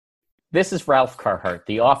This is Ralph Carhart,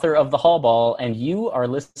 the author of The Hall Ball, and you are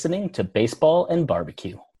listening to Baseball and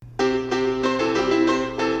Barbecue. The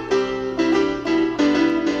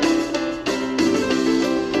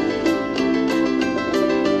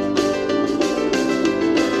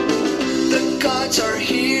gods are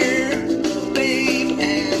here, Babe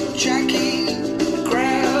and Jackie.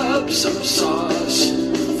 Grab some sauce,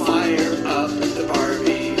 fire up the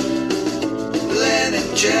Barbie. Len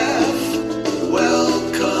and Jeff,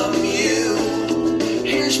 welcome you.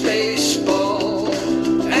 Here's baseball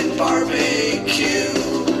and barbecue.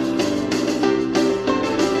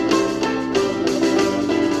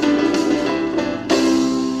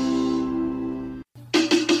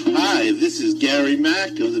 Hi, this is Gary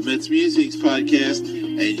Mack of the Mets Musics Podcast,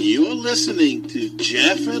 and you're listening to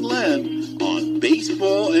Jeff and Len on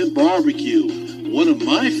Baseball and Barbecue, one of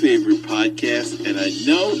my favorite podcasts, and I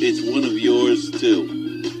know it's one of yours too.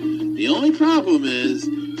 The only problem is,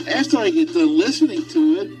 after I get done listening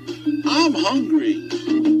to it, I'm hungry.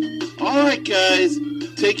 All right, guys,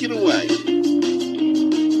 take it away.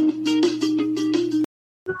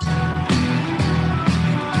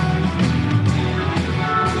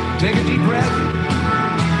 Take a deep breath.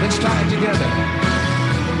 Let's tie it together.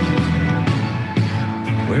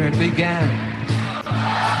 Where it began,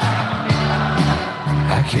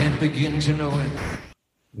 I can't begin to know it.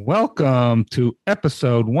 Welcome to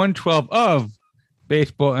episode 112 of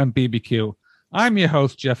Baseball and BBQ. I'm your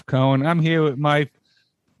host, Jeff Cohen. I'm here with my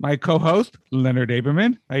co-host, Leonard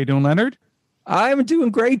Aberman. How you doing, Leonard? I'm doing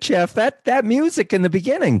great, Jeff. That music in the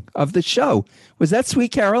beginning of the show, was that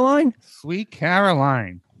Sweet Caroline? Sweet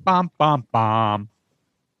Caroline. Bom, bom, bom.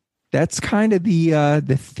 That's kind of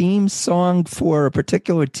the theme song for a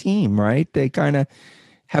particular team, right? They kind of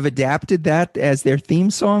have adapted that as their theme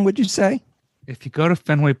song, would you say? If you go to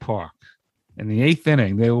Fenway Park in the 8th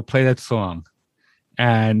inning, they will play that song,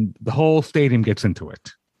 and the whole stadium gets into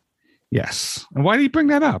it. Yes. And why do you bring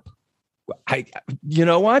that up? You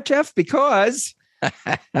know what, Jeff? Because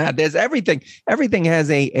there's everything. Everything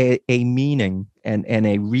has a meaning and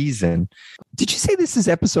a reason. Did you say this is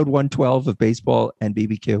episode 112 of Baseball and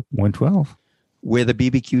BBQ? 112. Where the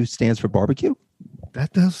BBQ stands for barbecue?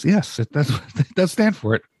 That does, yes. It does stand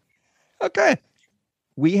for it. Okay.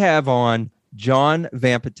 We have on John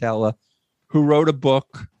Vampatella, who wrote a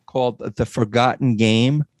book called The Forgotten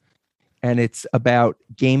Game, and it's about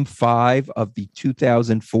Game 5 of the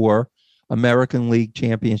 2004 American League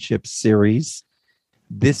Championship Series.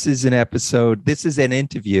 This is an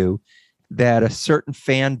interview that a certain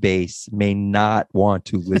fan base may not want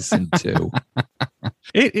to listen to.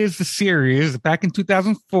 It is the series back in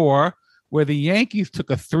 2004 where the Yankees took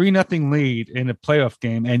a 3-0 lead in a playoff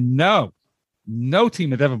game, and no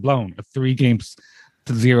team has ever blown a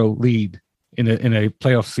 3-0 lead in a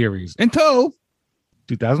playoff series until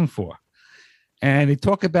 2004. And they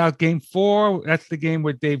talk about Game 4. That's the game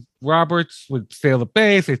where Dave Roberts would steal the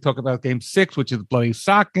base. They talk about Game 6, which is the bloody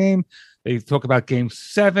sock game. They talk about Game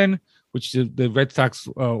 7, which is the Red Sox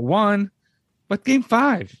won. But Game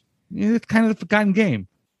 5, it's kind of the forgotten game.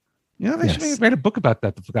 They should have read a book about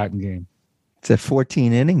that, the forgotten game. It's a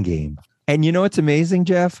 14-inning game. And you know what's amazing,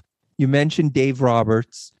 Jeff? You mentioned Dave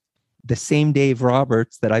Roberts, the same Dave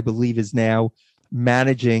Roberts that I believe is now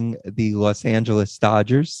managing the Los Angeles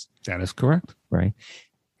Dodgers. That is correct. Right.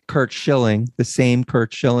 Curt Schilling, the same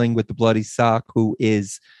Curt Schilling with the bloody sock,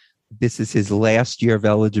 this is his last year of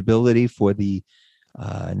eligibility for the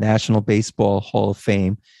National Baseball Hall of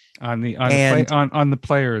Fame. On the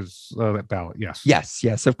players ballot, yes.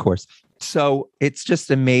 Yes, of course. So it's just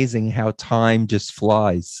amazing how time just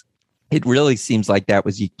flies. It really seems like that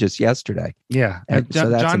was just yesterday. Yeah. So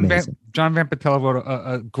that's amazing. John Vampatella wrote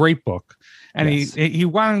a great book, and yes. he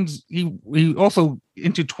also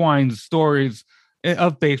intertwines stories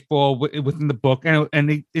of baseball within the book,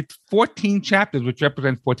 and it's 14 chapters, which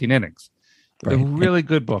represents 14 innings. Right. A really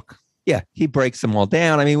good book. Yeah, he breaks them all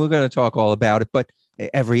down. I mean, we're going to talk all about it, but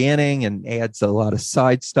every inning and adds a lot of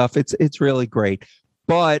side stuff. It's really great.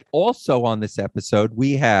 But also on this episode,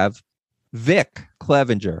 we have Vic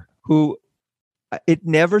Clevenger, who it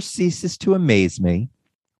never ceases to amaze me,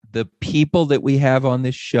 the people that we have on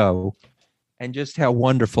this show and just how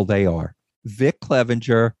wonderful they are. Vic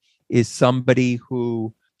Clevenger is somebody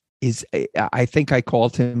who is, I think I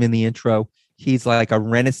called him in the intro, he's like a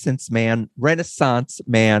Renaissance man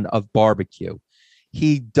of barbecue.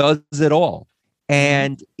 He does it all.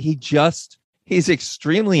 And he's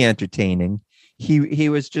extremely entertaining. He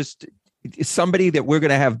was just somebody that we're going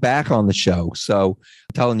to have back on the show. So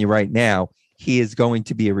I'm telling you right now, he is going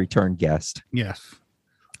to be a return guest. Yes.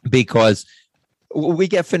 Because we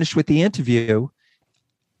get finished with the interview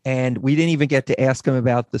And we didn't even get to ask him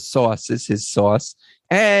about the sauces, his sauce.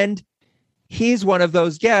 And he's one of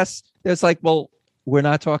those guests that's like, well, we're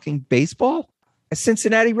not talking baseball?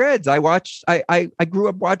 Cincinnati Reds. I grew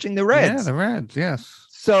up watching the Reds. Yeah, the Reds, yes.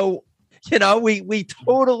 So, we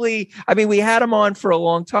totally, we had him on for a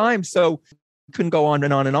long time, so we couldn't go on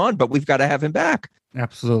and on and on, but we've got to have him back.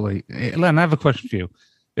 Absolutely. Len, I have a question for you.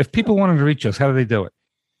 If people wanted to reach us, how do they do it?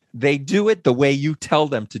 They do it the way you tell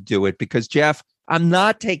them to do it, because Jeff, I'm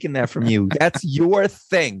not taking that from you. That's your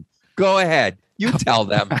thing. Go ahead. You tell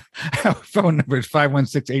them. Our phone number is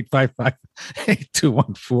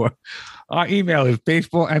 516-855-8214. Our email is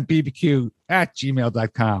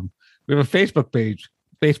baseballandbbq@gmail.com. We have a Facebook page,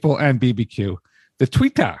 Baseball and BBQ. The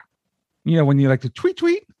Twitter, when you like to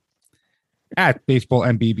tweet, at Baseball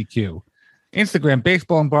and BBQ. Instagram,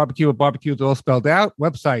 Baseball and Barbecue, or barbecue is all spelled out.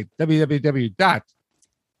 Website,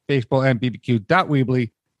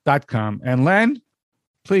 www.baseballandbbq.weebly.com. And Len,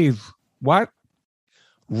 please, what?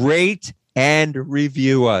 Rate and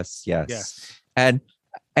review us. Yes. And,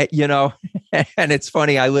 and it's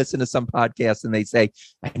funny. I listen to some podcasts and they say,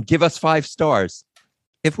 and give us 5 stars.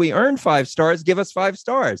 If we earn 5 stars, give us 5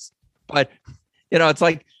 stars. But, it's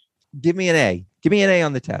like, give me an A. Give me an A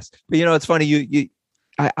on the test. But, it's funny.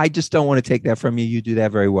 I just don't want to take that from you. You do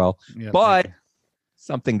that very well. Yeah, but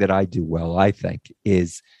something that I do well, I think,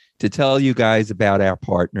 is to tell you guys about our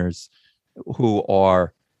partners who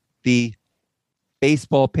are the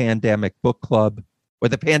Baseball Pandemic Book Club, or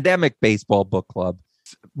the Pandemic Baseball Book Club.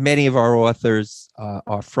 Many of our authors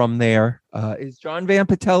are from there. Is John Van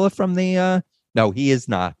Patella from the... No, he is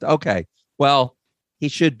not. Okay. Well, he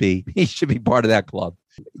should be. He should be part of that club.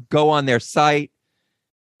 Go on their site,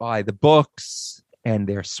 buy the books and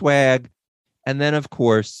their swag. And then, of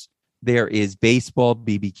course, there is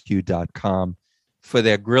baseballbbq.com for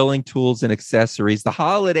their grilling tools and accessories. The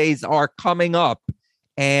holidays are coming up,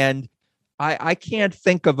 and I can't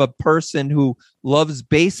think of a person who loves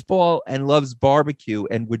baseball and loves barbecue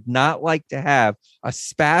and would not like to have a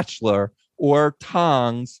spatula or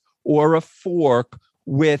tongs or a fork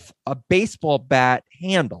with a baseball bat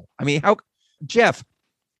handle. Jeff,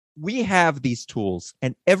 we have these tools,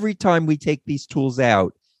 and every time we take these tools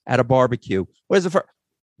out at a barbecue, what is it for?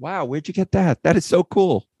 Wow, where'd you get that? That is so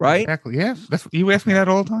cool, right? Exactly. Yes. You ask me that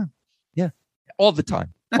all the time. Yeah. All the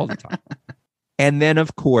time. And then,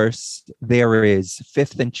 of course, there is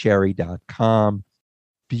fifthandcherry.com.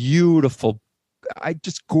 Beautiful,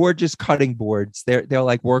 just gorgeous cutting boards. They're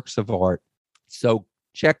like works of art. So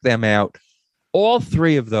check them out. All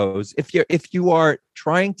 3 of those. If you are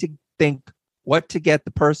trying to think what to get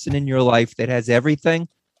the person in your life that has everything,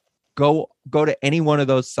 go to any one of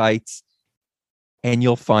those sites, and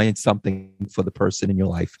you'll find something for the person in your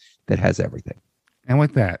life that has everything. And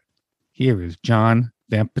with that, here is John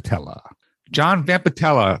Van Patella. John Van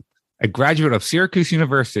Patella, a graduate of Syracuse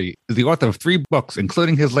University, is the author of 3 books,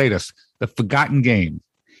 including his latest, The Forgotten Game.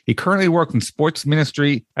 He currently works in sports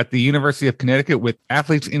ministry at the University of Connecticut with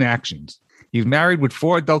Athletes in Actions. He's married with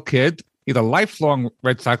 4 adult kids. He's a lifelong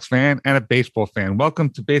Red Sox fan and a baseball fan. Welcome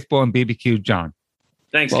to Baseball and BBQ, John.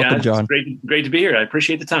 Thanks, Welcome, guys. John. It's great to be here. I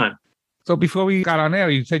appreciate the time. So before we got on air,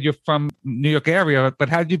 you said you're from New York area, but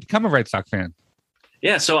how did you become a Red Sox fan?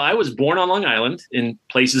 Yeah, so I was born on Long Island in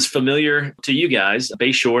places familiar to you guys,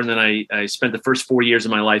 Bayshore, and then I spent the first 4 years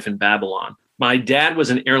of my life in Babylon. My dad was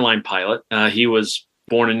an airline pilot. He was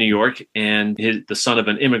born in New York, and the son of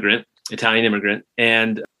an immigrant, Italian immigrant.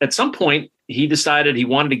 And at some point, he decided he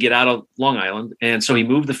wanted to get out of Long Island, and so he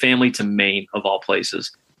moved the family to Maine, of all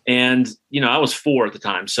places. And, I was 4 at the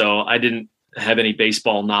time, so I didn't have any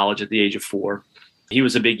baseball knowledge at the age of 4. He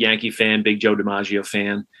was a big Yankee fan, big Joe DiMaggio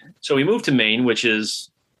fan. So we moved to Maine, which is,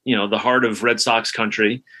 the heart of Red Sox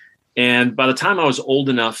country. And by the time I was old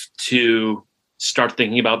enough to start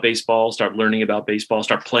thinking about baseball, start learning about baseball,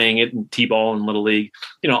 start playing it in T-ball and Little League,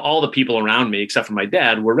 all the people around me, except for my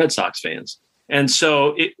dad, were Red Sox fans. And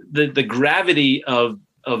so the gravity of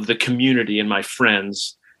the community and my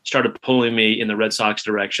friends started pulling me in the Red Sox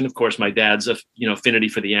direction. Of course, my dad's affinity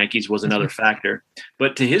for the Yankees was another factor.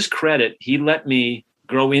 But to his credit, he let me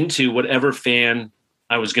grow into whatever fan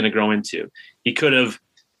I was going to grow into. He could have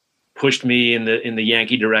pushed me in the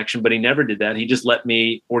Yankee direction, but he never did that. He just let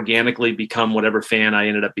me organically become whatever fan I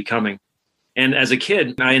ended up becoming. And as a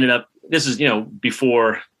kid, I ended up, this is,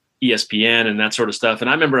 before ESPN and that sort of stuff. And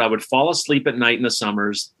I remember I would fall asleep at night in the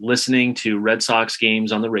summers listening to Red Sox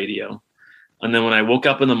games on the radio. And then when I woke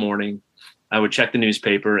up in the morning, I would check the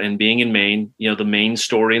newspaper, and being in Maine, the main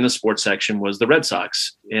story in the sports section was the Red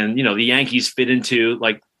Sox. And, the Yankees fit into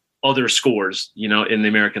like other scores, in the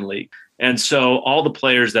American League. And so all the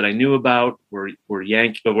players that I knew about were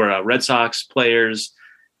Red Sox players.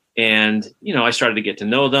 And, I started to get to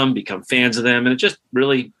know them, become fans of them. And it just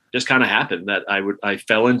really just kind of happened that I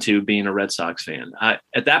fell into being a Red Sox fan.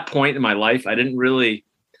 At that point in my life, I didn't really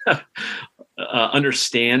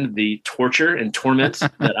understand the torture and torment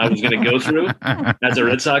that I was going to go through as a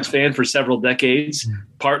Red Sox fan for several decades,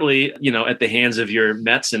 partly, at the hands of your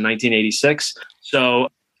Mets in 1986. So,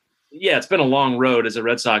 yeah, it's been a long road as a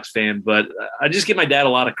Red Sox fan, but I just give my dad a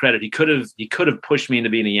lot of credit. He could have pushed me into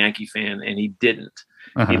being a Yankee fan, and he didn't.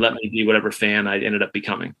 He let me be whatever fan I ended up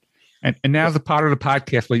becoming. And now's the part of the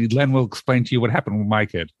podcast where Len will explain to you what happened with my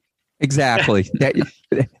kid. Exactly.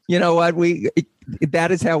 You know what?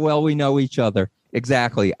 That is how well we know each other.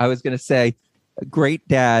 Exactly. I was going to say, great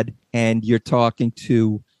dad, and you're talking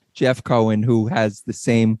to Jeff Cohen, who has the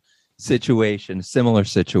same situation, similar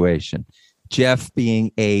situation. Jeff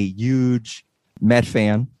being a huge Met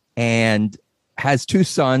fan and has two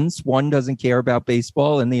sons. One doesn't care about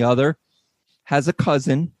baseball, and the other has a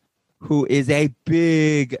cousin who is a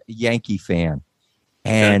big Yankee fan,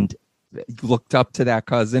 and looked up to that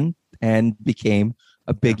cousin and became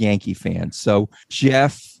a big Yankee fan. So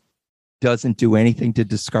Jeff doesn't do anything to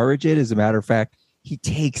discourage it. As a matter of fact, he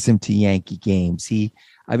takes him to Yankee games. He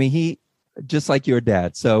just like your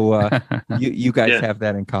dad. So you guys have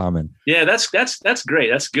that in common. Yeah, that's great.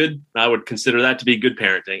 That's good. I would consider that to be good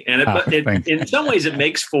parenting. And in some ways it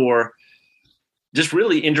makes for just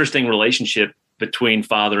really interesting relationship between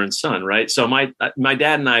father and son, right? So my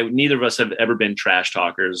dad and I, neither of us have ever been trash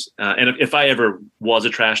talkers. And if I ever was a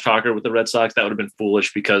trash talker with the Red Sox, that would have been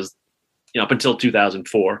foolish because, up until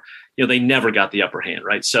 2004, they never got the upper hand,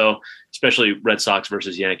 right? So especially Red Sox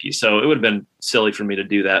versus Yankees. So it would have been silly for me to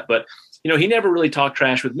do that. But, he never really talked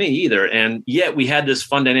trash with me either. And yet we had this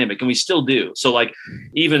fun dynamic, and we still do. So like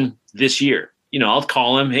even this year, I'll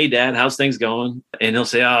call him, "Hey Dad, how's things going?" And he'll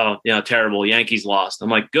say, "Oh, terrible. Yankees lost." I'm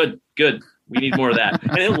like, good. We need more of that.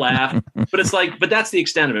 And he'll laugh, but that's the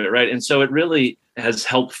extent of it. Right. And so it really has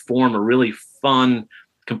helped form a really fun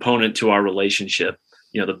component to our relationship,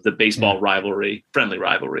 the baseball rivalry, friendly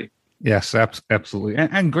rivalry. Yes, absolutely.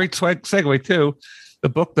 And great segue too. The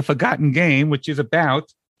book, The Forgotten Game, which is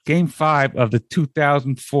about Game 5 of the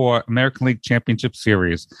 2004 American League Championship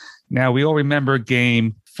Series. Now, we all remember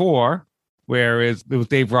Game 4, where it was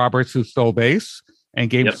Dave Roberts who stole base, and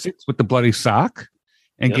Game 6 with the bloody sock.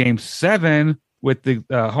 And Game 7 with the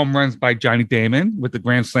home runs by Johnny Damon with the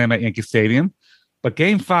grand slam at Yankee Stadium. But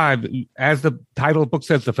Game 5, as the title of the book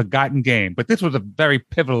says, The Forgotten Game. But this was a very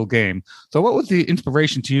pivotal game. So what was the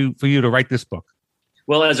inspiration for you to write this book?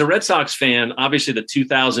 Well, as a Red Sox fan, obviously the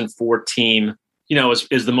 2004 team,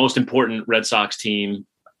 is the most important Red Sox team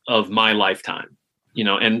of my lifetime.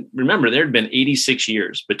 And remember, there had been 86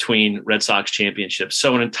 years between Red Sox championships.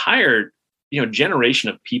 So an entire,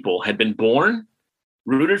 generation of people had been born,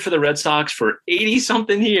 rooted for the Red Sox for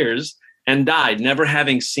 80-something years, and died never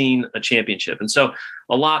having seen a championship. And so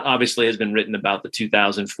a lot obviously has been written about the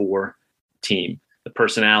 2004 team, the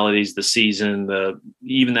personalities, the season,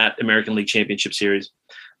 even that American League Championship Series.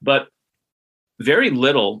 But very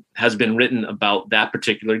little has been written about that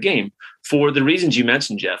particular game for the reasons you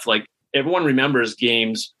mentioned, Jeff. Like everyone remembers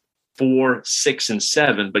games 4, 6, and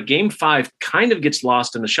 7, but Game 5 kind of gets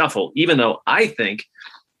lost in the shuffle, even though I think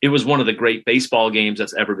it was one of the great baseball games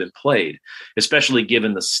that's ever been played, especially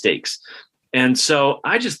given the stakes. And so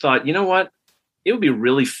I just thought, you know what? It would be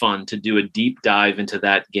really fun to do a deep dive into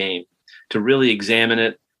that game, to really examine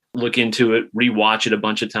it, look into it, rewatch it a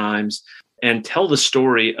bunch of times, and tell the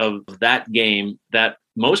story of that game that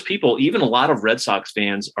most people, even a lot of Red Sox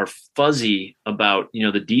fans, are fuzzy about,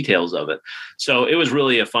 the details of it. So it was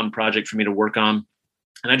really a fun project for me to work on.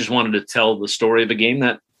 And I just wanted to tell the story of a game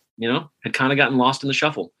that, had kind of gotten lost in the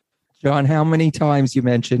shuffle. John, how many times, you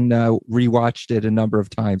mentioned rewatched it a number of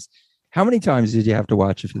times. How many times did you have to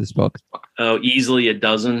watch it for this book? Oh, easily a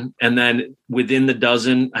dozen. And then within the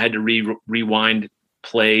dozen, I had to rewind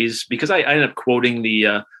plays because I ended up quoting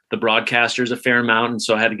the broadcasters a fair amount. And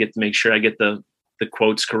so I had to make sure I get the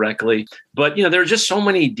quotes correctly. But, there are just so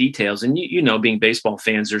many details. And, being baseball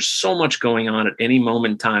fans, there's so much going on at any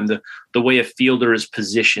moment in time. The way a fielder is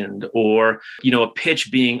positioned or, a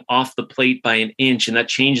pitch being off the plate by an inch, and that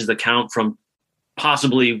changes the count from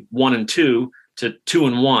possibly 1-2 to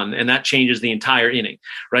 2-1. And that changes the entire inning.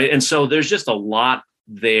 Right. And so there's just a lot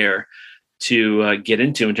there to get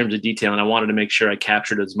into in terms of detail. And I wanted to make sure I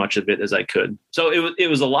captured as much of it as I could. So it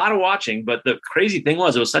was a lot of watching. But the crazy thing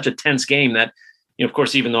was, it was such a tense game that, of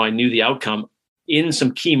course, even though I knew the outcome, in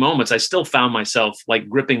some key moments, I still found myself like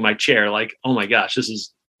gripping my chair, like, oh my gosh, this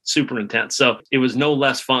is super intense. So it was no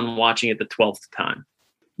less fun watching it the 12th time.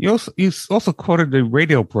 You also quoted the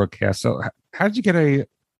radio broadcast. So how did you get a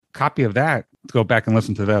copy of that? go back and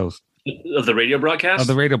listen to those. Of the radio broadcast? Of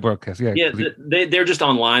the radio broadcast, yeah. Yeah, they're just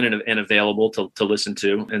online and available to listen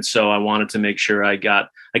to. And so I wanted to make sure I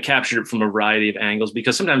captured it from a variety of angles,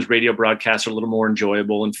 because sometimes radio broadcasts are a little more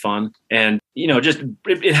enjoyable and fun. And, just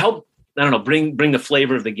it helped, I don't know, bring the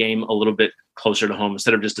flavor of the game a little bit closer to home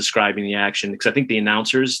instead of just describing the action. Because I think the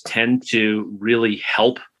announcers tend to really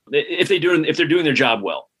help if they're doing their job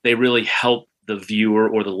well. They really help the viewer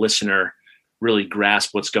or the listener really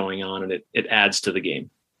grasp what's going on, and it adds to the game.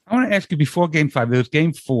 I want to ask you, before Game 5, there was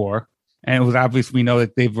Game 4, and it was obvious, we know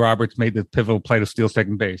that Dave Roberts made the pivotal play to steal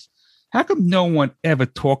second base. How come no one ever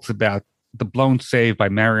talks about the blown save by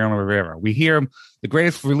Mariano Rivera? We hear him, the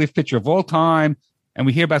greatest relief pitcher of all time, and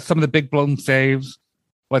we hear about some of the big blown saves,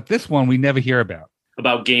 but this one we never hear about.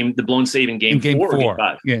 About the blown save in Game 4 or Game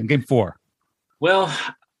 5? Yeah, in Game 4. Well,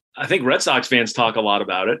 I think Red Sox fans talk a lot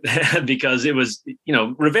about it because it was,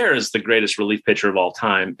 Rivera is the greatest relief pitcher of all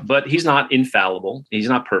time, but he's not infallible. He's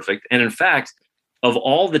not perfect. And in fact, of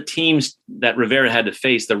all the teams that Rivera had to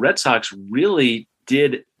face, the Red Sox really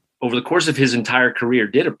did, over the course of his entire career,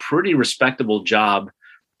 did a pretty respectable job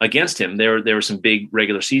against him. There were some big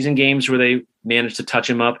regular season games where they managed to touch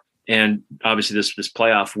him up. And obviously this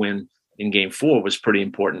playoff win in Game 4 was pretty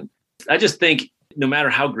important. I just think no matter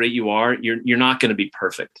how great you are, you're not going to be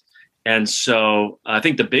perfect. And so I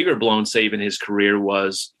think the bigger blown save in his career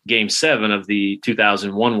was Game 7 of the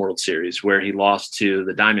 2001 World Series, where he lost to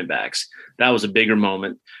the Diamondbacks. That was a bigger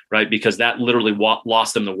moment, right? Because that literally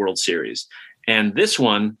lost them the World Series. And this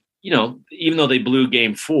one, even though they blew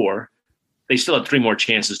Game 4, they still had 3 more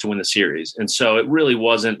chances to win the series. And so it really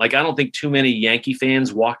wasn't I don't think too many Yankee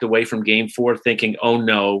fans walked away from Game 4 thinking, oh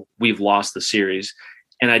no, we've lost the series.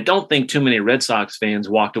 And I don't think too many Red Sox fans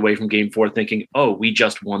walked away from Game 4 thinking, oh, we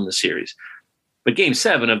just won the series. But Game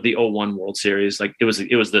 7 of the 2001 World Series, it was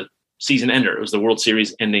the season ender. It was the World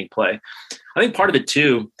Series ending play. I think part of it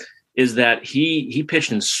too is that he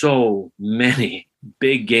pitched in so many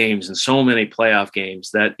big games and so many playoff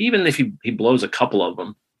games that even if he blows a couple of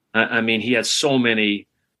them, he has so many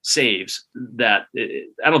saves that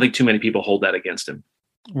I don't think too many people hold that against him.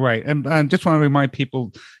 Right. And I just want to remind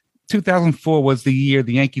people, 2004 was the year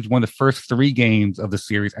the Yankees won the first 3 games of the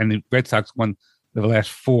series, and the Red Sox won the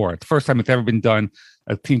last 4. It's the first time it's ever been done,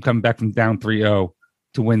 a team coming back from down 3-0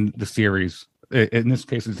 to win the series. In this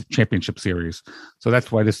case, it's a championship series. So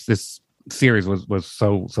that's why this series was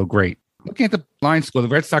so great. Looking at the line score, the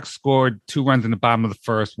Red Sox scored 2 runs in the bottom of the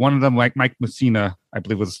first. One of them, like Mike Mussina, I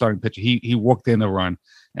believe, was the starting pitcher. He walked in a run.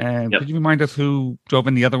 And Could you remind us who drove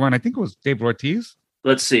in the other run? I think it was David Ortiz.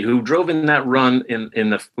 Let's see who drove in that run in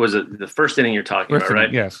the first inning you're talking about,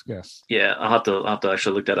 right? Yes. Yeah, I'll have to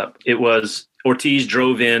actually look that up. It was Ortiz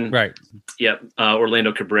drove in, right? Yep,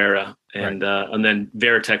 Orlando Cabrera, and then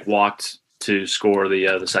Varitek walked to score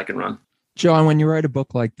the second run. John, when you write a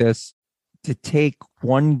book like this, to take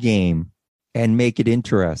one game and make it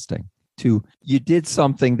interesting, you did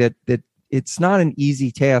something that it's not an easy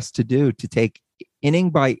task to do. To take inning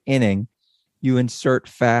by inning, you insert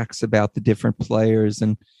facts about the different players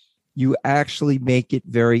and you actually make it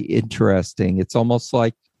very interesting. It's almost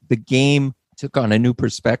like the game took on a new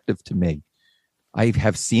perspective to me. I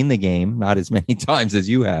have seen the game, not as many times as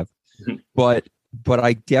you have, but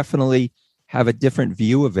I definitely have a different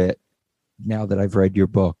view of it now that I've read your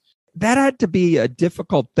book. That had to be a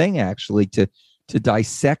difficult thing, actually, to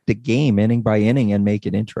dissect a game inning by inning and make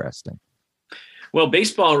it interesting. Well,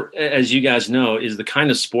 baseball, as you guys know, is the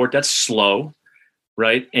kind of sport that's slow,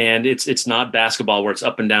 right? And it's not basketball where it's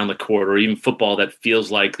up and down the court, or even football that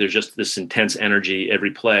feels like there's just this intense energy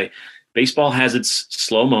every play. Baseball has its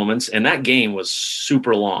slow moments, and that game was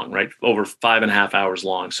super long, right? Over 5.5 hours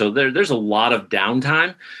long. So there's a lot of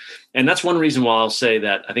downtime. And that's one reason why I'll say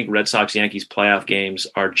that I think Red Sox Yankees playoff games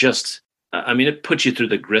are just, it puts you through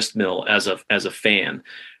the grist mill as a fan,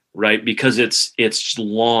 right? Because it's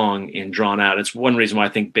long and drawn out. It's one reason why I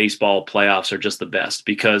think baseball playoffs are just the best,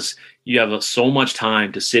 because you have so much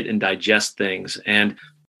time to sit and digest things. And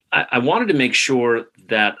I wanted to make sure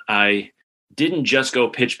that I didn't just go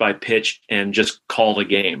pitch by pitch and just call the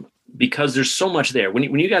game, because there's so much there.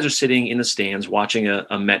 When you guys are sitting in the stands watching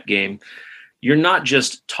a Met game, you're not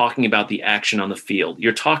just talking about the action on the field.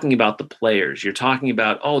 You're talking about the players. You're talking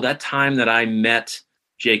about, that time that I met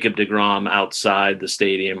Jacob deGrom outside the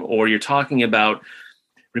stadium, or you're talking about,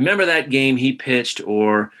 remember that game he pitched,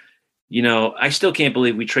 or, I still can't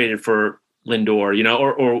believe we traded for Lindor,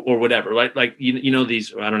 or whatever, right? Like,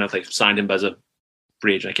 these, I don't know if they signed him as a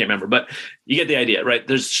free agent, I can't remember, but you get the idea, right?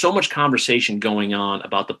 There's so much conversation going on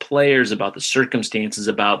about the players, about the circumstances,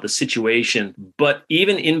 about the situation, but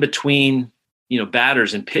even in between,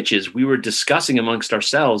 batters and pitches, we were discussing amongst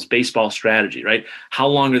ourselves baseball strategy, right? How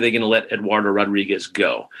long are they going to let Eduardo Rodriguez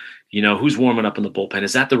go? Who's warming up in the bullpen?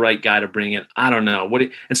 Is that the right guy to bring in? I don't know.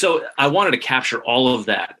 And so I wanted to capture all of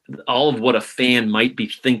that, all of what a fan might be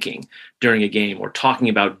thinking during a game or talking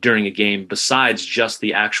about during a game, besides just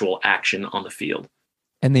the actual action on the field.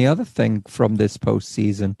 And the other thing from this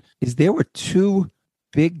postseason is there were two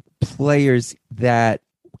big players that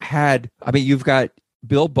you've got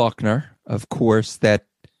Bill Buckner, of course, that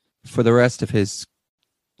for the rest of his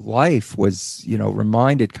life was,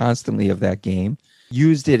 reminded constantly of that game,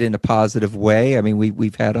 used it in a positive way. I mean,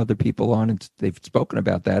 we've had other people on and they've spoken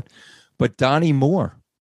about that. But Donnie Moore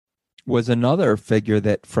was another figure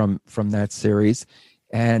that from that series,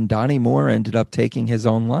 and Donnie Moore ended up taking his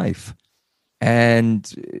own life.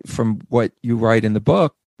 And from what you write in the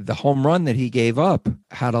book, the home run that he gave up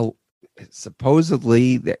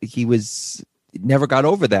supposedly that he never got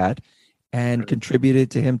over that and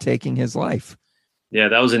contributed to him taking his life. Yeah,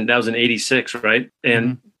 that was in '86, right?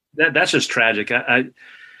 And that's just tragic.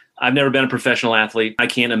 I've never been a professional athlete. I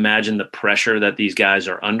can't imagine the pressure that these guys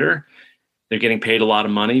are under. They're getting paid a lot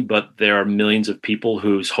of money, but there are millions of people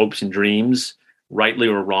whose hopes and dreams, rightly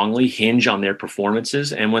or wrongly, hinge on their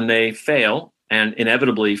performances. And when they fail, and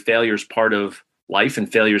inevitably failure is part of life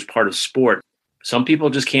and failure is part of sport, some people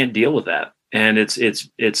just can't deal with that. And it's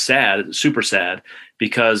sad, it's super sad,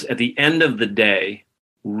 because at the end of the day,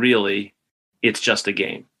 really, it's just a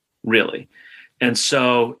game, really. And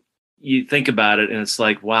so you think about it and it's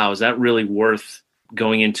like, wow, is that really worth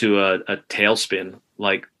going into a tailspin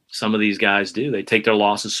like some of these guys do? They take their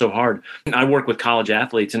losses so hard. I work with college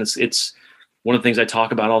athletes, and it's one of the things I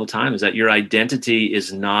talk about all the time is that your identity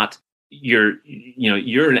is not you're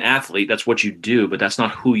an athlete. That's what you do, but that's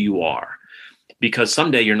not who you are, because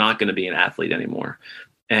someday you're not going to be an athlete anymore.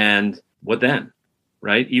 And what then?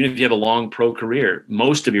 Right? Even if you have a long pro career,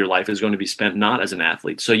 most of your life is going to be spent not as an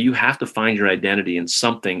athlete. So you have to find your identity in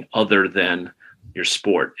something other than your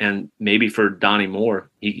sport. And maybe for Donnie Moore,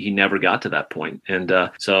 he never got to that point. And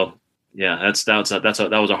so, yeah,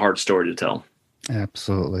 that was a hard story to tell.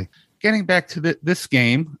 Absolutely. Getting back to this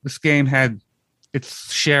game had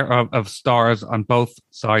its share of stars on both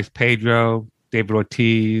sides: Pedro, David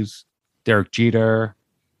Ortiz, Derek Jeter,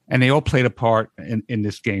 and they all played a part in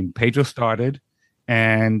this game. Pedro started,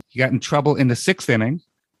 and he got in trouble in the sixth inning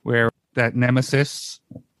where that nemesis,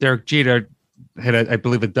 Derek Jeter, hit, I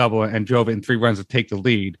believe, a double and drove it in 3 runs to take the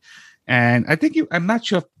lead. And I think I'm not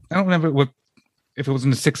sure, I don't remember if it was in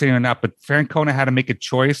the sixth inning or not, but Francona had to make a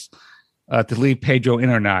choice to leave Pedro in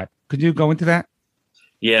or not. Could you go into that?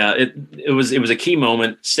 Yeah, it was a key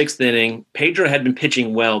moment, sixth inning. Pedro had been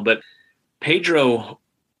pitching well, but Pedro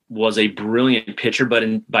was a brilliant pitcher, but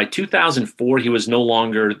by 2004, he was no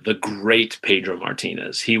longer the great Pedro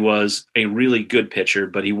Martinez. He was a really good pitcher,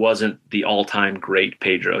 but he wasn't the all-time great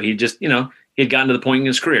Pedro. He just, he had gotten to the point in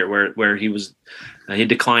his career where he was, he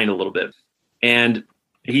declined a little bit. And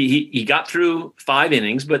he got through 5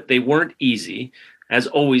 innings, but they weren't easy. As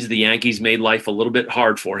always, the Yankees made life a little bit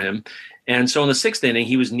hard for him. And so in the 6th inning,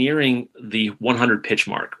 he was nearing the 100 pitch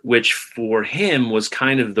mark, which for him was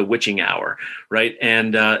kind of the witching hour, right?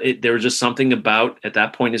 And there was just something about, at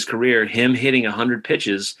that point in his career, him hitting 100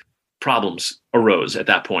 pitches, problems arose at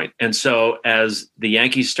that point. And so as the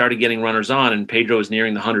Yankees started getting runners on and Pedro was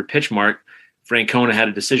nearing the 100 pitch mark, Francona had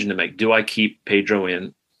a decision to make. Do I keep Pedro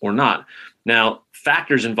in or not? Now,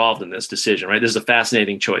 factors involved in this decision, right? This is a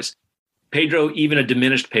fascinating choice. Pedro, even a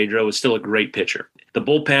diminished Pedro, was still a great pitcher. The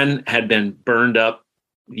bullpen had been burned up.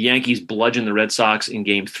 The Yankees bludgeoned the Red Sox in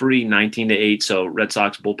Game 3, 19-8. So Red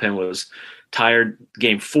Sox bullpen was tired.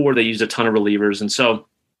 Game 4, they used a ton of relievers. And so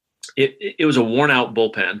it was a worn-out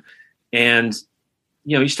bullpen. And,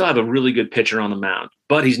 you still have a really good pitcher on the mound,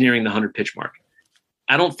 but he's nearing the 100-pitch mark.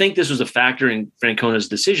 I don't think this was a factor in Francona's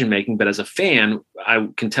decision-making, but as a fan, I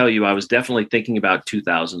can tell you I was definitely thinking about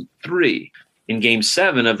 2003. In Game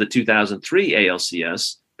 7 of the 2003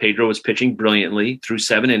 ALCS, Pedro was pitching brilliantly through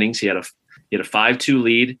 7 innings. He had a 5-2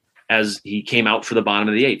 lead as he came out for the bottom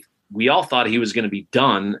of the 8th. We all thought he was going to be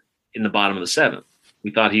done in the bottom of the 7th.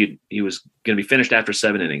 We thought he was going to be finished after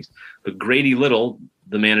 7 innings. But Grady Little,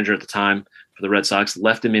 the manager at the time for the Red Sox,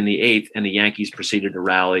 left him in the 8th, and the Yankees proceeded to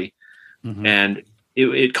rally. Mm-hmm. And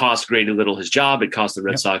it cost Grady Little his job. It cost the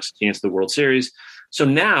Red Sox a chance at the World Series. So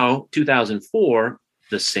now, 2004,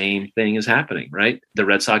 the same thing is happening, right? The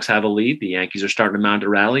Red Sox have a lead. The Yankees are starting to mount a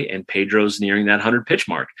rally, and Pedro's nearing that 100-pitch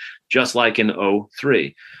mark, just like in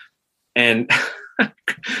 2003. And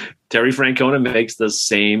Terry Francona makes the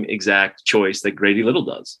same exact choice that Grady Little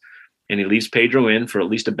does. And he leaves Pedro in for at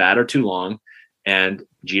least a bat or two long, and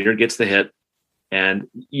Jeter gets the hit. And,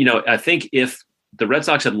 I think if the Red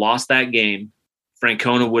Sox had lost that game,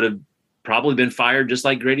 Francona would have probably been fired just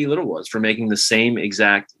like Grady Little was for making the same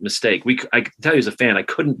exact mistake. I can tell you as a fan, I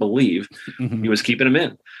couldn't believe he was keeping him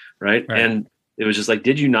in, right? And it was just like,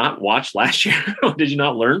 did you not watch last year? Did you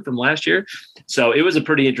not learn from last year? So it was a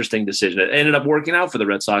pretty interesting decision. It ended up working out for the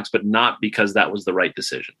Red Sox, but not because that was the right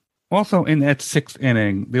decision. Also, in that sixth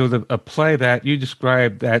inning, there was a play that you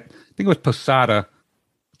described that I think it was Posada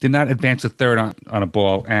did not advance to third on a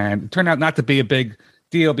ball, and it turned out not to be a big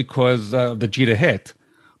deal because of the Jeter hit.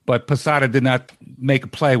 But Posada did not make a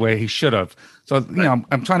play where he should have. So,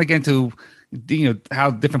 I'm trying to get into, how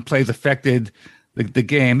different plays affected the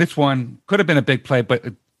game. This one could have been a big play, but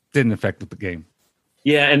it didn't affect the game.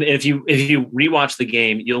 Yeah, and if you rewatch the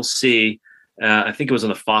game, you'll see. I think it was on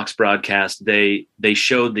the Fox broadcast. They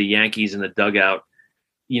showed the Yankees in the dugout,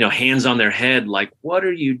 hands on their head, like, "What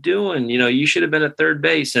are you doing? You should have been at third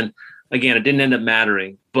base." And again, it didn't end up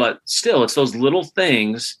mattering, but still, it's those little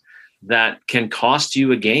things that can cost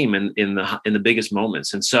you a game in the biggest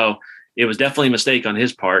moments. And so it was definitely a mistake on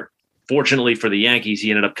his part. Fortunately for the Yankees, he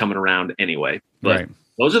ended up coming around anyway. But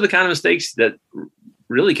those are the kind of mistakes that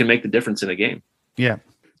really can make the difference in a game. Yeah.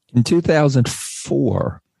 In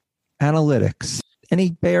 2004, analytics. Any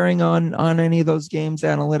bearing on any of those games?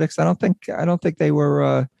 Analytics? I don't think they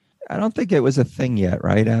were. I don't think it was a thing yet,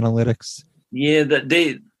 right? Analytics. Yeah,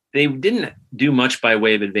 they didn't do much by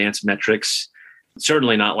way of advanced metrics.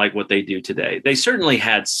 Certainly not like what they do today. They certainly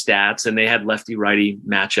had stats and they had lefty-righty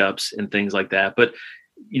matchups and things like that, but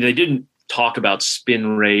they didn't talk about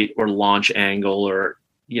spin rate or launch angle or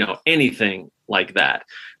anything like that.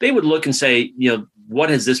 They would look and say, what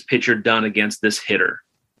has this pitcher done against this hitter?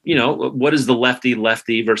 What is the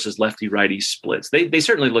lefty versus lefty-righty splits? They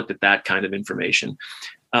certainly looked at that kind of information.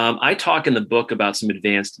 I talk in the book about some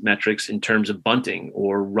advanced metrics in terms of bunting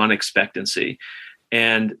or run expectancy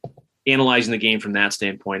and analyzing the game from that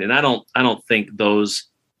standpoint. And I don't think those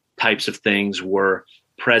types of things were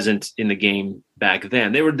present in the game back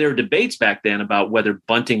then. There were debates back then about whether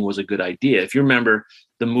bunting was a good idea. If you remember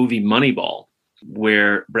the movie Moneyball,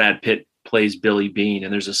 where Brad Pitt plays Billy Beane,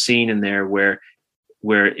 and there's a scene in there where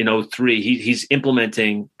in 2003 he's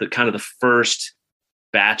implementing the kind of the first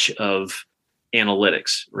batch of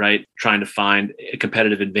analytics, right? Trying to find a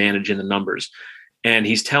competitive advantage in the numbers. And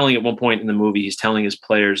he's telling at one point in the movie, he's telling his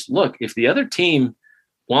players, look, if the other team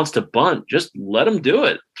wants to bunt, just let them do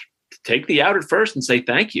it. Take the out at first and say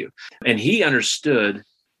thank you. And he understood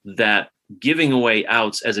that giving away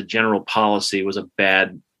outs as a general policy was a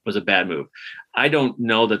bad move. I don't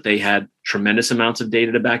know that they had tremendous amounts of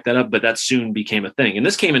data to back that up, but that soon became a thing. And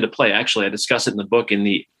this came into play. Actually, I discuss it in the book in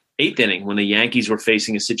the 8th inning when the Yankees were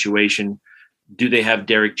facing a situation. Do they have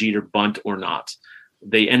Derek Jeter bunt or not?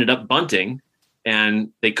 They ended up bunting, and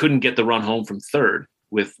they couldn't get the run home from third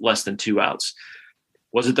with less than 2 outs.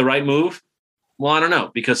 Was it the right move? Well, I don't know,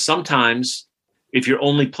 because sometimes if you're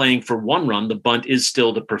only playing for 1 run, the bunt is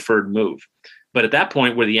still the preferred move. But at that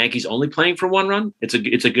point, were the Yankees only playing for 1 run? It's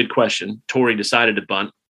a good question. Torrey decided to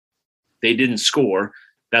bunt. They didn't score.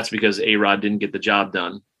 That's because A-Rod didn't get the job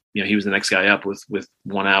done. He was the next guy up with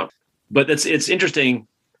 1 out. But it's interesting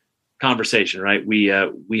conversation, right? We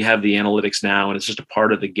have the analytics now, and it's just a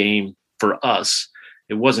part of the game. For us,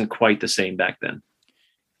 it wasn't quite the same back then.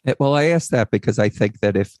 Well, I asked that because I think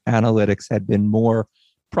that if analytics had been more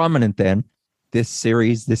prominent then, this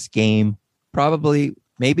series, this game,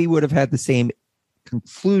 maybe would have had the same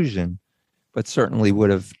conclusion, but certainly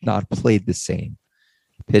would have not played the same.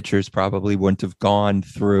 Pitchers probably wouldn't have gone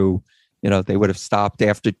through, they would have stopped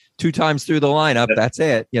after 2 times through the lineup. That's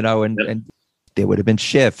it, and there would have been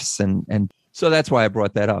shifts. And so that's why I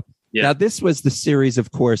brought that up. Yeah. Now, this was the series,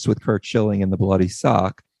 of course, with Curt Schilling and the Bloody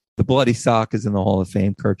Sock. The Bloody Sock is in the Hall of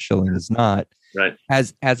Fame. Curt Schilling is not. Right.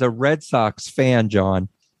 As a Red Sox fan, John,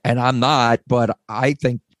 and I'm not, but I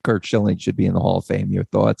think Curt Schilling should be in the Hall of Fame. Your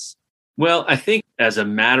thoughts? Well, I think as a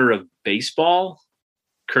matter of baseball,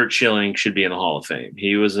 Curt Schilling should be in the Hall of Fame.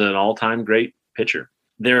 He was an all-time great pitcher.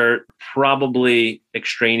 There are probably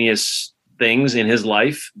extraneous things in his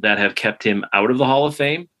life that have kept him out of the Hall of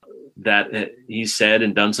Fame, that he's said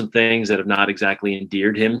and done some things that have not exactly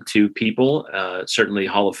endeared him to people, certainly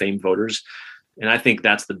Hall of Fame voters. And I think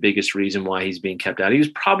that's the biggest reason why he's being kept out. He was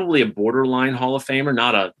probably a borderline Hall of Famer,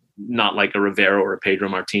 not like a Rivera or a Pedro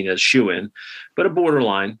Martinez shoo-in, but a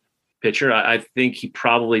borderline pitcher. I think he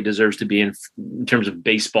probably deserves to be in terms of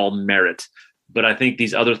baseball merit. But I think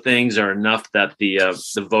these other things are enough that the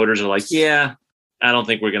voters are like, yeah, I don't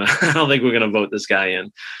think we're gonna vote this guy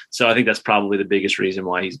in. So I think that's probably the biggest reason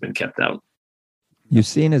why he's been kept out. You've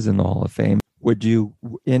seen is in the Hall of Fame. Would you,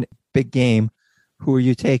 in big game, Who are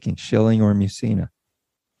you taking, Schilling or Mussina?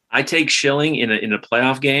 I take Schilling in a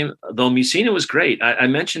playoff game, though Mussina was great. I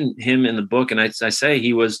mentioned him in the book, and I say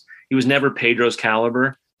he was never Pedro's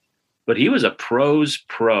caliber, but he was a pro's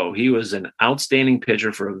pro. He was an outstanding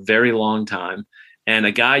pitcher for a very long time and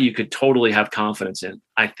a guy you could totally have confidence in.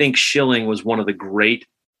 I think Schilling was one of the great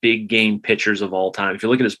big game pitchers of all time. If you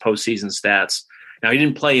look at his postseason stats, now he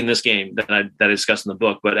didn't play in this game that I discussed in the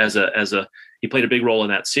book, but he played a big role in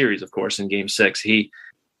that series, of course, in Game 6. He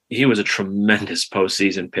was a tremendous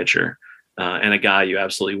postseason pitcher and a guy you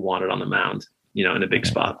absolutely wanted on the mound, in a big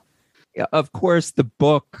spot. Yeah, of course, the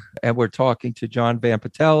book, and we're talking to John Van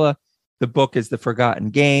Patella. The book is The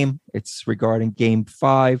Forgotten Game. It's regarding Game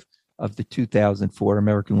 5 of the 2004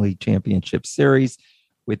 American League Championship Series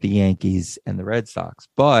with the Yankees and the Red Sox.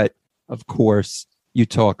 But, of course, you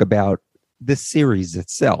talk about the series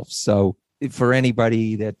itself. So for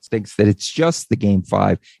anybody that thinks that it's just the Game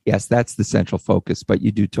 5, yes, that's the central focus, but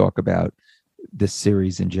you do talk about the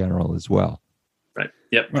series in general as well. Right.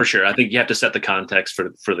 Yep, for sure. I think you have to set the context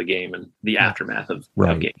for the game and the aftermath of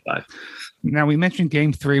Game 5. Now, we mentioned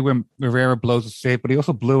Game 3 when Rivera blows a save, but he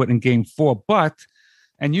also blew it in Game 4.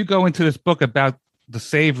 And you go into this book about the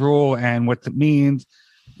save rule and what it means,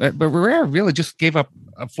 but Rivera really just gave up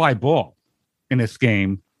a fly ball in this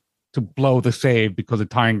game to blow the save because a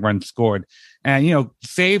tying run scored. And,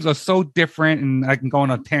 saves are so different, and I can go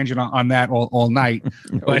on a tangent on that all night.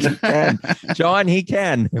 But he can. John, he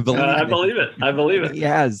can. I believe it. He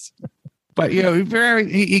has. But,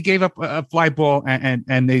 he gave up a fly ball,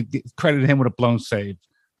 and they credited him with a blown save.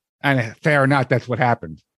 And fair or not, that's what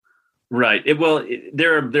happened. Right.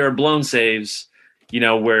 There are blown saves,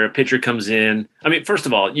 where a pitcher comes in. I mean, first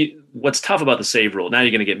of all, what's tough about the save rule? Now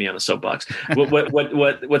you're going to get me on a soapbox.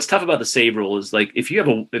 What's tough about the save rule is, like, if you have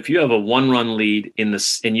a 1-run lead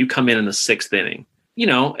and you come in the 6th inning,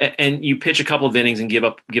 and you pitch a couple of innings and give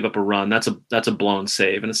up a run, that's a blown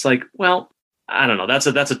save. And it's like, well, I don't know. That's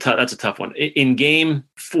a tough one. In Game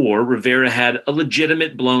 4, Rivera had a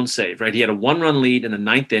legitimate blown save, right? He had a 1-run lead in the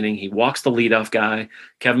 9th inning. He walks the leadoff guy,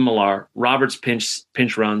 Kevin Millar. Roberts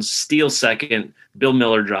pinch runs, steals second. Bill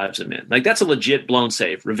Miller drives him in. Like, that's a legit blown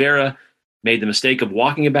save. Rivera made the mistake of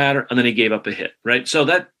walking a batter, and then he gave up a hit, right? So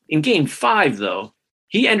that in Game 5, though,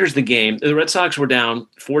 he enters the game. The Red Sox were down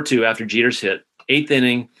 4-2 after Jeter's hit. 8th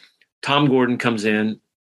inning, Tom Gordon comes in.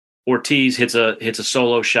 Ortiz hits a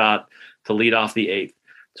solo shot to lead off the 8th.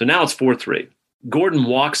 So now it's 4-3. Gordon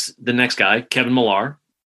walks the next guy, Kevin Millar.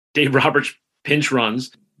 Dave Roberts pinch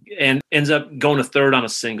runs and ends up going to third on a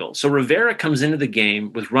single. So Rivera comes into the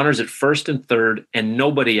game with runners at first and third and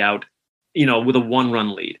nobody out, with a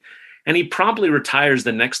 1-run lead. And he promptly retires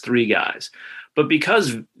the next 3 guys. But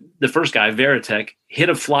because the first guy, Varitek, hit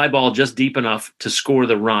a fly ball just deep enough to score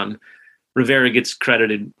the run, Rivera gets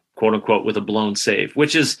credited, quote unquote, with a blown save,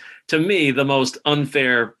 which is, to me, the most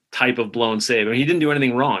unfair type of blown save. I mean, he didn't do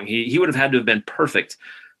anything wrong. He would have had to have been perfect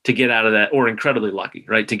to get out of that, or incredibly lucky,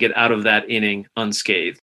 right, to get out of that inning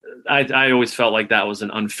unscathed. I always felt like that was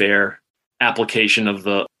an unfair application of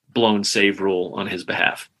the blown save rule on his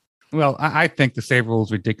behalf. Well, I think the save rule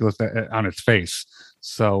is ridiculous on its face.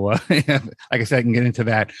 So, like I said, I can get into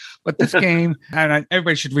that. But this game, and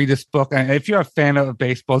everybody should read this book. And if you're a fan of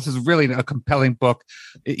baseball, this is really a compelling book.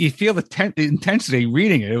 You feel the intensity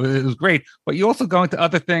reading it. It was great. But you also go into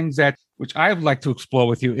other things which I would like to explore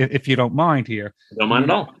with you, if you don't mind here. Don't mind at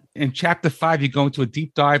all. In Chapter 5, you go into a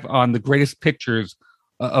deep dive on the greatest pitchers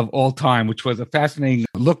of all time, which was a fascinating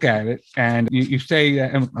look at it. And you say,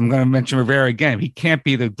 I'm going to mention Rivera again, he can't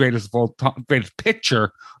be the greatest of all time, greatest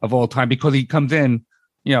pitcher of all time, because he comes in,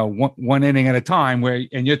 one inning at a time,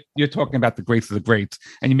 and you're talking about the greats of the greats,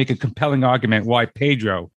 and you make a compelling argument why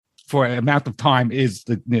Pedro, for an amount of time, is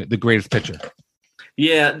the greatest pitcher.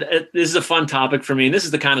 Yeah, this is a fun topic for me. And this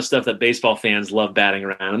is the kind of stuff that baseball fans love batting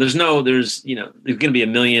around. And there's going to be a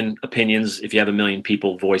million opinions if you have a million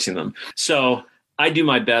people voicing them. So I do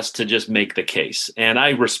my best to just make the case, and I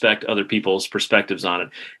respect other people's perspectives on it.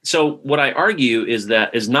 So what I argue is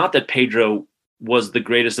not that Pedro was the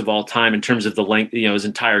greatest of all time in terms of the length, his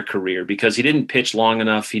entire career, because he didn't pitch long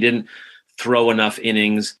enough. He didn't throw enough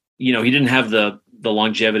innings. He didn't have the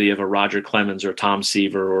longevity of a Roger Clemens or Tom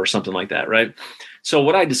Seaver or something like that. Right. So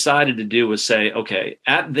what I decided to do was say, okay,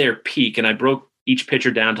 at their peak, and I broke each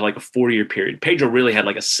pitcher down to like a 4-year period. Pedro really had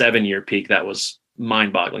like a 7-year peak. That was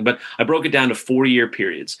mind-boggling, but I broke it down to 4-year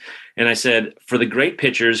periods. And I said, for the great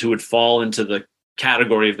pitchers who would fall into the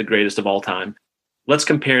category of the greatest of all time, let's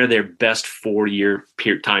compare their best 4-year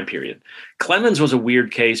time period. Clemens was a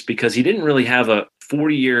weird case because he didn't really have a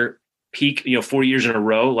 4-year peak, 4 years in a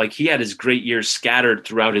row. Like he had his great years scattered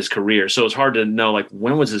throughout his career. So it's hard to know like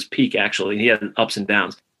when was his peak actually. He had ups and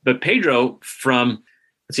downs. But Pedro from,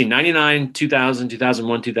 99, 2000,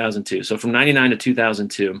 2001, 2002. So from 99 to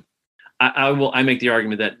 2002, I make the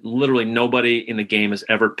argument that literally nobody in the game has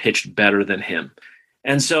ever pitched better than him.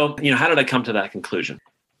 And so, how did I come to that conclusion?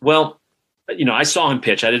 Well, I saw him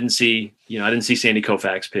pitch. I didn't see Sandy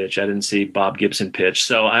Koufax pitch. I didn't see Bob Gibson pitch.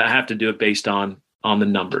 So I have to do it based on the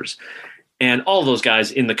numbers. And all of those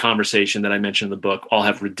guys in the conversation that I mentioned in the book all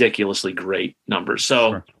have ridiculously great numbers.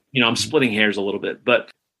 So, Sure. I'm splitting hairs a little bit.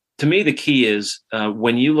 But to me, the key is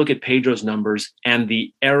when you look at Pedro's numbers and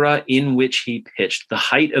the era in which he pitched, the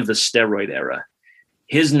height of the steroid era,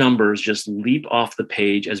 his numbers just leap off the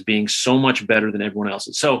page as being so much better than everyone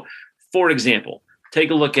else's. So, for example,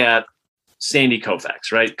 take a look at Sandy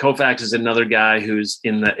Koufax, right? Koufax is another guy who's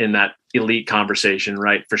in that elite conversation,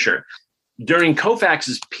 right? For sure. During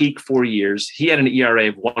Koufax's peak 4 years, he had an ERA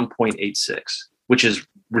of 1.86, which is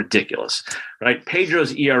ridiculous, right?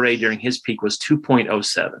 Pedro's ERA during his peak was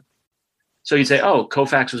 2.07. So you'd say, oh,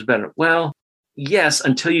 Koufax was better. Well, yes,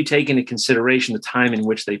 until you take into consideration the time in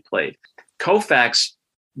which they played. Koufax,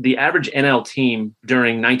 the average NL team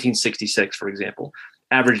during 1966, for example,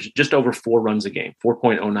 averaged just over 4 runs a game,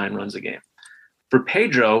 4.09 runs a game. For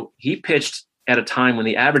Pedro, he pitched at a time when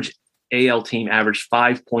the average AL team averaged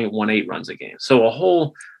 5.18 runs a game. So a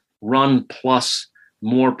whole run plus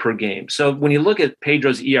more per game. So when you look at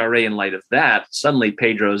Pedro's ERA in light of that, suddenly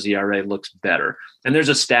Pedro's ERA looks better. And there's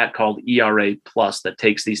a stat called ERA plus that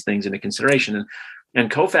takes these things into consideration.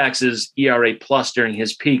 And Koufax's ERA plus during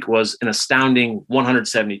his peak was an astounding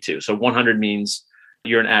 172. So 100 means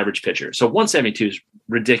you're an average pitcher. So 172 is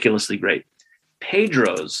ridiculously great.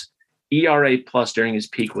 Pedro's ERA plus during his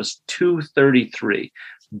peak was 233,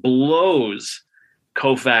 blows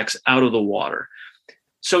Koufax out of the water.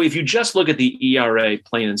 So if you just look at the ERA,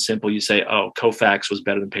 plain and simple, you say, oh, Koufax was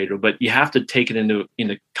better than Pedro, but you have to take it into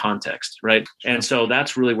context, right? And so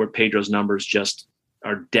that's really where Pedro's numbers just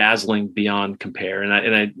are dazzling beyond compare.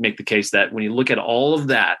 And I make the case that when you look at all of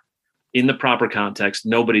that in the proper context,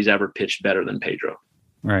 nobody's ever pitched better than Pedro.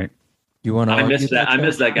 Right. You want to? I miss that. I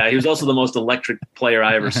miss that guy. He was also the most electric player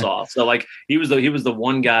I ever saw. So like he was the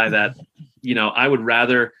one guy that, I would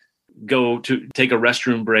rather go to take a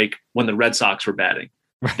restroom break when the Red Sox were batting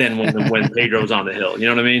than when Pedro was on the hill. You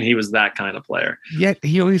know what I mean? He was that kind of player. Yet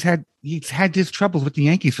he's had his troubles with the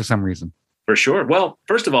Yankees for some reason. For sure. Well,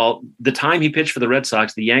 first of all, the time he pitched for the Red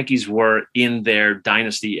Sox, the Yankees were in their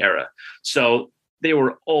dynasty era. So they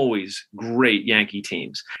were always great Yankee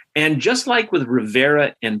teams. And just like with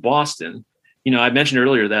Rivera and Boston, I mentioned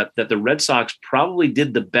earlier that the Red Sox probably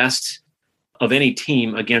did the best of any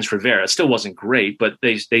team against Rivera. It still wasn't great, but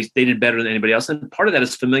they did better than anybody else. And part of that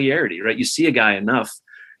is familiarity, right? You see a guy enough,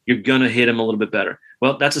 you're going to hit him a little bit better.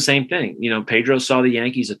 Well, that's the same thing. Pedro saw the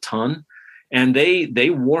Yankees a ton, and they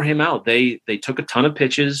wore him out. They took a ton of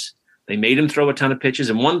pitches. They made him throw a ton of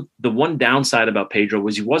pitches. And the one downside about Pedro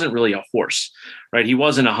was he wasn't really a horse, right? He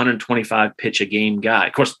wasn't a 125 pitch a game guy.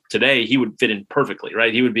 Of course, today he would fit in perfectly,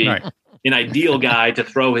 right? He would be an ideal guy to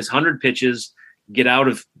throw his 100 pitches, get out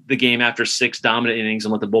of the game after 6 dominant innings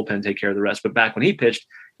and let the bullpen take care of the rest. But back when he pitched,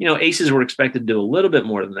 aces were expected to do a little bit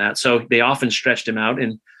more than that. So they often stretched him out,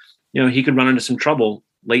 and, he could run into some trouble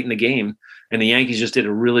late in the game. And the Yankees just did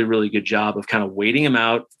a really, really good job of kind of waiting him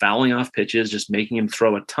out, fouling off pitches, just making him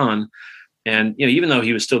throw a ton. And, even though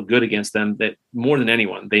he was still good against them, that more than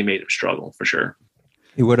anyone, they made him struggle for sure.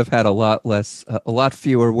 He would have had a lot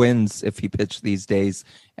fewer wins if he pitched these days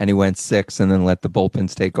and he went 6 and then let the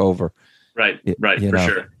bullpens take over. Right, for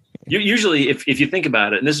sure. Usually, if you think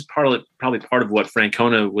about it, and this is probably part of what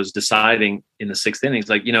Francona was deciding in the 6th innings,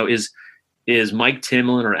 like, is Mike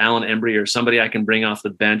Timlin or Alan Embry or somebody I can bring off the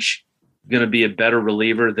bench going to be a better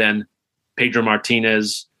reliever than Pedro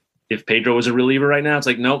Martinez if Pedro was a reliever right now? It's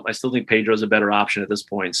like, nope, I still think Pedro's a better option at this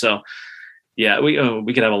point. So, yeah, we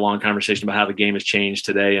could have a long conversation about how the game has changed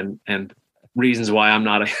today and reasons why I'm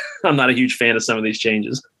not a huge fan of some of these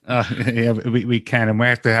changes. Yeah, we can, and we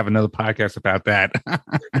have to have another podcast about that.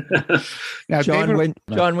 Now,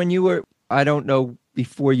 John, when you were, I don't know,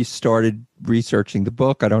 before you started researching the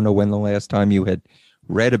book, I don't know when the last time you had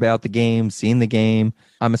read about the game, seen the game.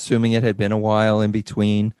 I'm assuming it had been a while in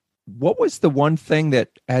between. What was the one thing that,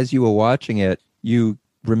 as you were watching it, you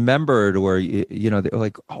remembered, or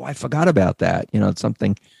like, oh, I forgot about that? It's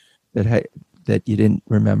something that you didn't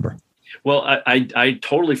remember. Well, I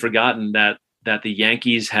totally forgotten that the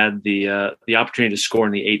Yankees had the opportunity to score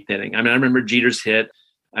in the 8th inning. I mean, I remember Jeter's hit.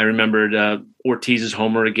 I remembered Ortiz's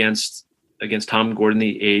homer against Tom Gordon in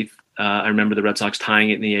the 8th. I remember the Red Sox tying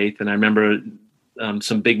it in the 8th, and I remember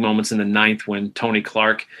some big moments in the ninth when Tony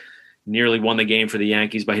Clark nearly won the game for the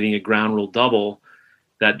Yankees by hitting a ground rule double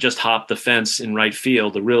that just hopped the fence in right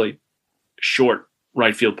field, a really short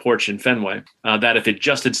right field porch in Fenway, that if it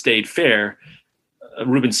just had stayed fair,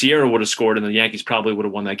 Ruben Sierra would have scored and the Yankees probably would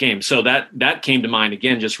have won that game. So that came to mind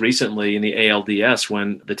again just recently in the ALDS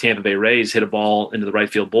when the Tampa Bay Rays hit a ball into the right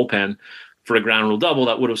field bullpen for a ground rule double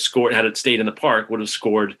that would have scored, had it stayed in the park, would have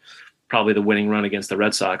scored probably the winning run against the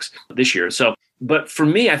Red Sox this year. So, but for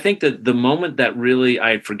me, I think that the moment that really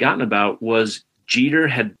I had forgotten about was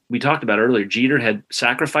we talked about earlier, Jeter had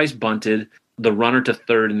sacrifice bunted the runner to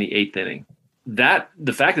third in the eighth inning.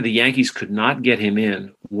 The fact that the Yankees could not get him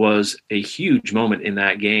in was a huge moment in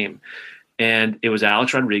that game. And it was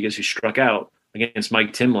Alex Rodriguez who struck out against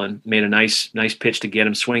Mike Timlin, made a nice pitch to get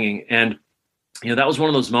him swinging. And, that was one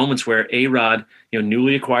of those moments where A-Rod,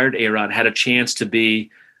 newly acquired A-Rod, had a chance to be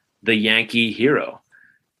the Yankee hero,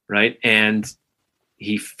 right? And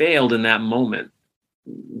he failed in that moment,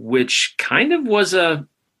 which kind of was a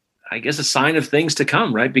sign of things to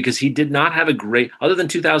come, right? Because he did not have other than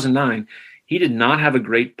 2009, he did not have a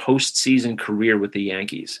great postseason career with the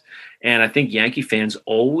Yankees. And I think Yankee fans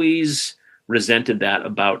always resented that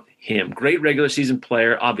about him. Great regular season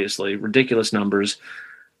player, obviously, ridiculous numbers.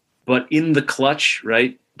 But in the clutch,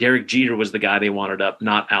 right, Derek Jeter was the guy they wanted up,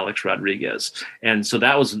 not Alex Rodriguez. And so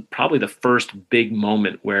that was probably the first big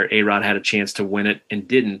moment where A-Rod had a chance to win it and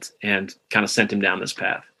didn't, and kind of sent him down this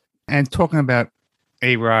path. And talking about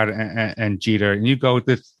A-Rod and Jeter, and you go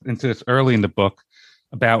into this early in the book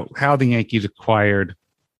about how the Yankees acquired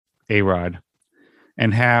A-Rod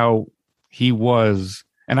and how he was,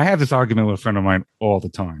 and I have this argument with a friend of mine all the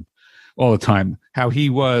time, how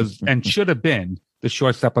he was and should have been the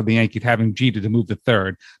shortstop of the Yankees, having Jeter to move to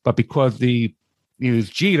third. But because he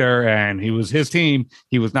was Jeter and he was his team,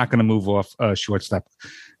 he was not going to move off shortstop.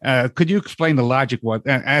 Could you explain the logic?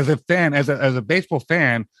 As a fan, as a baseball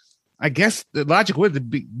fan, I guess the logic would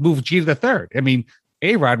be move Jeter to third. I mean,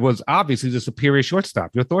 A-Rod was obviously the superior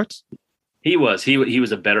shortstop. Your thoughts? He was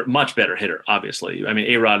a much better hitter, obviously. I mean,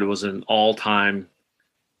 A-Rod was an all-time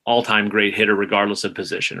great hitter, regardless of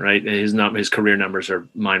position, right? His career numbers are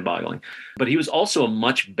mind-boggling. But he was also a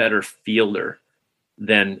much better fielder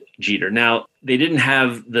than Jeter. Now, they didn't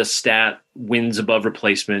have the stat wins above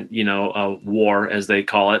replacement, WAR, as they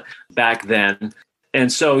call it, back then.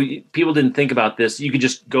 And so people didn't think about this. You could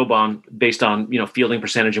just go based on, fielding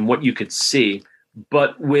percentage and what you could see.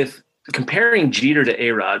 But with comparing Jeter to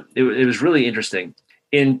A-Rod, it was really interesting.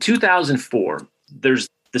 In 2004, there's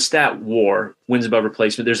the stat WAR, wins above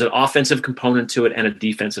replacement. There's an offensive component to it and a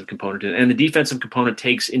defensive component to it. And the defensive component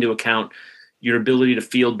takes into account your ability to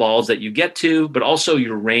field balls that you get to, but also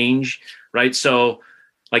your range, right? So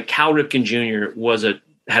like Cal Ripken Jr.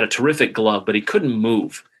 had a terrific glove, but he couldn't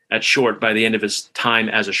move at short by the end of his time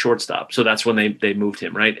as a shortstop. So that's when they moved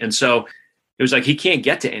him, right? And so it was like he can't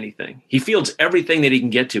get to anything. He fields everything that he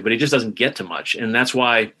can get to, but he just doesn't get to much. And that's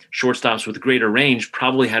why shortstops with greater range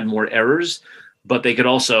probably had more errors, but they could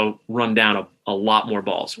also run down a lot more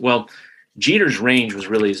balls. Well, Jeter's range was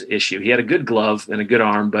really his issue. He had a good glove and a good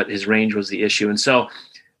arm, but his range was the issue. And so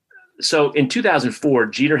in 2004,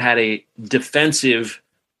 Jeter had a defensive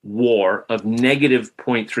WAR of negative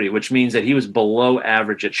 0.3, which means that he was below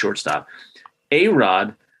average at shortstop.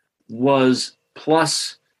 A-Rod was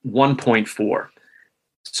plus 1.4.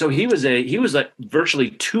 So he was virtually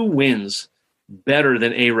 2 wins better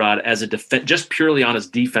than A-Rod as a just purely on his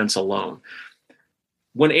defense alone.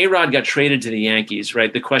 When A-Rod got traded to the Yankees,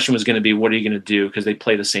 right, the question was going to be, what are you going to do? Because they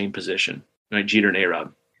play the same position, right, Jeter and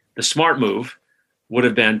A-Rod. The smart move would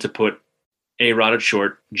have been to put A-Rod at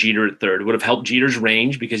short, Jeter at third. It would have helped Jeter's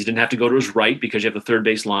range because he didn't have to go to his right because you have the third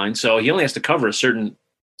base line. So he only has to cover a certain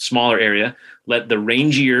smaller area. Let the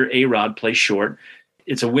rangier A-Rod play short.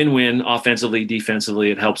 It's a win-win offensively,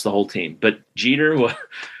 defensively. It helps the whole team. But Jeter,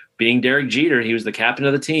 being Derek Jeter, he was the captain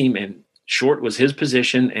of the team, and short was his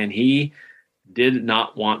position, and he did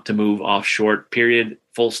not want to move off short, period,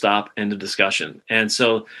 full stop, end of discussion. And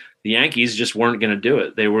so the Yankees just weren't going to do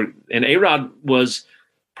it. And A-Rod was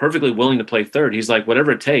perfectly willing to play third. He's like,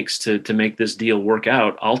 whatever it takes to make this deal work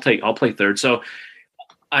out, I'll play third. So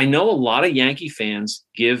I know a lot of Yankee fans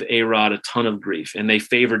give A-Rod a ton of grief, and they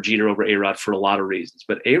favor Jeter over A-Rod for a lot of reasons.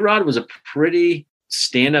 But A-Rod was a pretty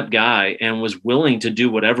stand-up guy and was willing to do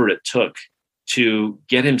whatever it took to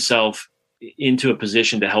get himself into a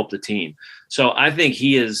position to help the team. So I think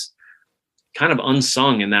he is kind of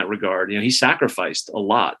unsung in that regard. He sacrificed a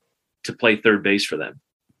lot to play third base for them.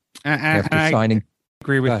 After signing. I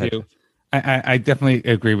agree with you. I definitely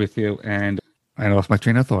agree with you. And I lost my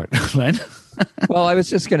train of thought. Len? Well, I was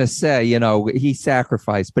just going to say, he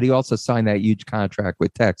sacrificed, but he also signed that huge contract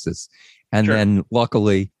with Texas. And Sure. then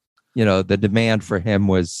luckily, the demand for him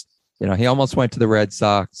was, he almost went to the Red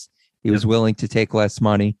Sox. He was willing to take less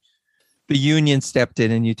money. The union stepped in,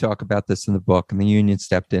 and you talk about this in the book, and the union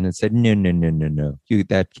stepped in and said, no,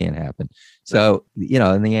 that can't happen. So,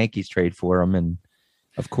 and the Yankees trade for him. And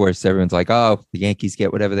of course, everyone's like, oh, the Yankees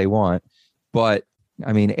get whatever they want. But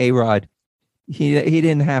I mean, A-Rod, he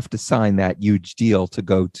didn't have to sign that huge deal to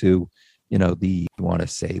go to, the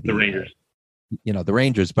Rangers. The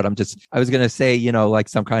Rangers, but I was going to say, like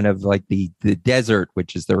some kind of like the desert,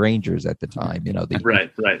 which is the Rangers at the time, the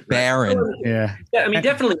Right. barren. Yeah. Yeah, I mean,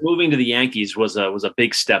 definitely moving to the Yankees was a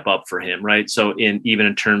big step up for him, right? So even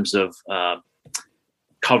in terms of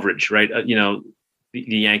coverage, right? The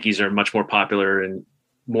Yankees are much more popular and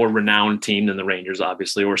more renowned team than the Rangers,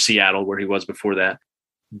 obviously, or Seattle, where he was before that.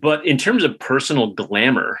 But in terms of personal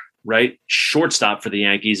glamour, right? Shortstop for the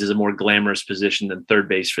Yankees is a more glamorous position than third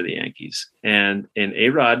base for the Yankees. And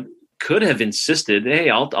A-Rod could have insisted, hey,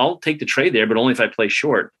 I'll take the trade there, but only if I play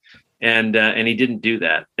short. And he didn't do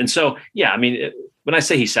that. And so, yeah, I mean, when I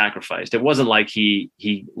say he sacrificed, it wasn't like he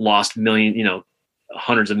lost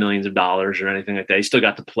hundreds of millions of dollars or anything like that. He still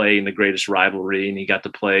got to play in the greatest rivalry, and he got to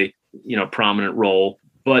play, a prominent role,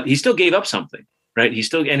 but he still gave up something. Right.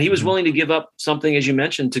 He was willing to give up something, as you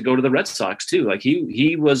mentioned, to go to the Red Sox, too. Like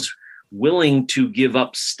he was willing to give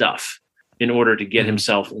up stuff in order to get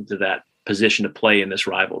himself into that position to play in this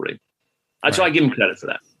rivalry. So I give him credit for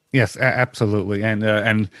that. Yes, absolutely.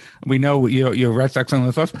 And we know you're Red Sox on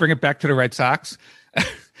this. Let's bring it back to the Red Sox.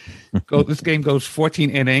 This game goes 14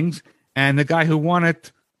 innings, and the guy who won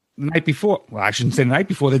it the night before, well, I shouldn't say the night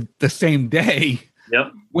before, the same day.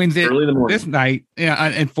 Yep. Wins it Early in the morning. this night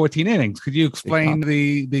in 14 innings. Could you explain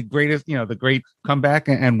the greatest, the great comeback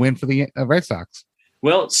and win for the Red Sox?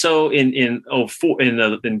 Well, so in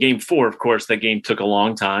Game 4, of course, that game took a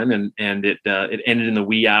long time, and it ended in the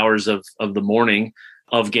wee hours of the morning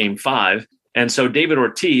of Game 5. And so David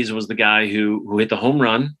Ortiz was the guy who hit the home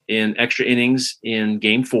run in extra innings in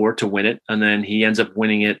Game 4 to win it, and then he ends up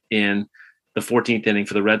winning it in the 14th inning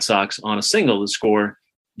for the Red Sox on a single to score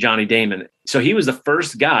Johnny Damon. So he was the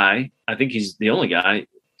first guy, I think he's the only guy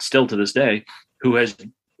still to this day, who has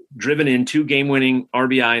driven in 2 game-winning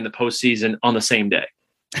RBI in the postseason on the same day,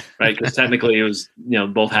 right? Because technically it was,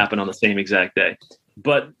 both happened on the same exact day.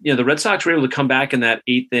 But, the Red Sox were able to come back in that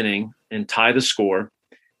 8th inning and tie the score.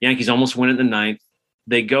 Yankees almost win it in the 9th.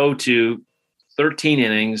 They go to 13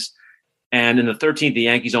 innings, and in the 13th, the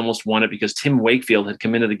Yankees almost won it because Tim Wakefield had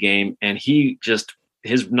come into the game, and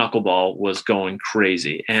his knuckleball was going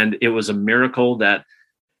crazy. And it was a miracle that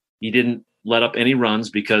he didn't let up any runs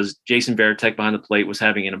because Jason Varitek behind the plate was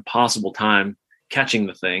having an impossible time catching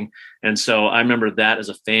the thing. And so I remember that as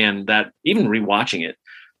a fan, that even rewatching it,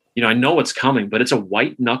 I know what's coming, but it's a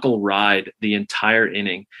white knuckle ride the entire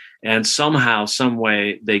inning. And somehow, some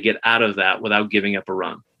way they get out of that without giving up a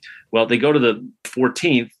run. Well, they go to the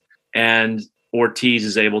 14th, and Ortiz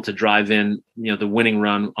is able to drive in, the winning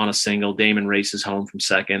run on a single. Damon races home from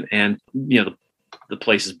second, and the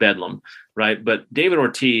place is bedlam, right? But David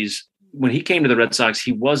Ortiz, when he came to the Red Sox,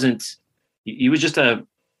 he was just a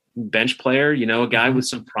bench player, a guy with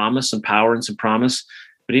some promise, some power, and some promise,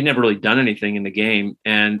 but he'd never really done anything in the game.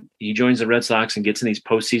 And he joins the Red Sox and gets in these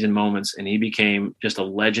postseason moments, and he became just a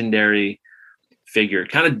legendary figure,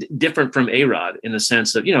 kind of different from A-Rod in the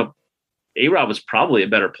sense that, A-Rod was probably a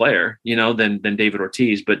better player, than David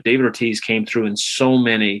Ortiz, but David Ortiz came through in so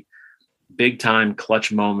many big time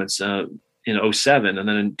clutch moments in 2007. And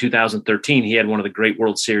then in 2013, he had one of the great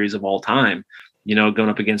World Series of all time, going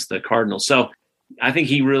up against the Cardinals. So I think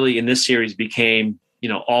he really in this series became,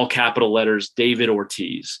 all capital letters, David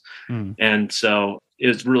Ortiz. And so it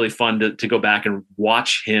was really fun to go back and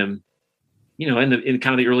watch him, in kind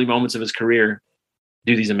of the early moments of his career,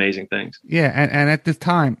 do these amazing things. Yeah, and at the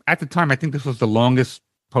time, I think this was the longest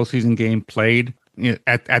postseason game played.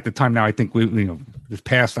 At the time, now I think it's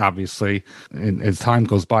past obviously, and as time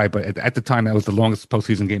goes by, but at the time that was the longest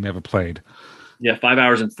postseason game ever played. Yeah, 5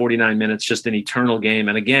 hours and 49 minutes, just an eternal game.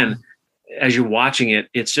 And again, as you're watching it,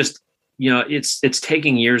 it's just it's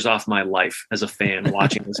taking years off my life as a fan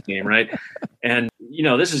watching this game, right? And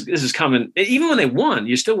this is coming. Even when they won,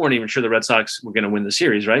 you still weren't even sure the Red Sox were going to win the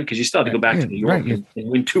series, right? Because you still have to go back to New York and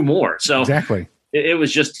win 2 more. So exactly, it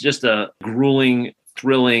was just a grueling,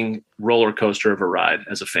 thrilling roller coaster of a ride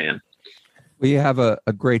as a fan. Well, you have a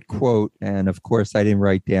great quote, and of course, I didn't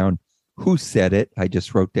write down who said it. I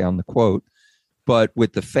just wrote down the quote. But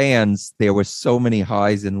with the fans, there were so many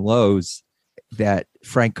highs and lows that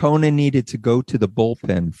Francona needed to go to the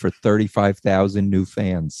bullpen for 35,000 new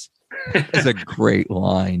fans. It's a great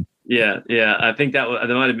line. Yeah. I think that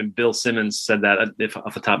might have been Bill Simmons said that. If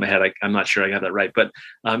off the top of my head, I'm not sure I got that right. But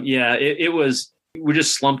it was. We're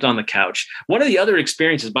just slumped on the couch. One of the other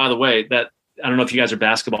experiences, by the way, that I don't know if you guys are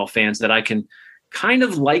basketball fans, that I can kind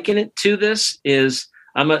of liken it to this is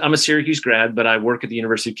I'm a Syracuse grad, but I work at the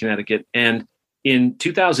University of Connecticut, and in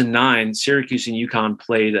 2009, Syracuse and UConn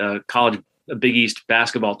played a Big East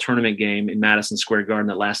basketball tournament game in Madison Square Garden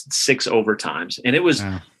that lasted 6 overtimes. And it was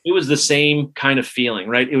the same kind of feeling,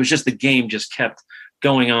 right? It was just the game just kept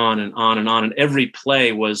going on and on and on. And every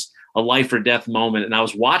play was a life or death moment. And I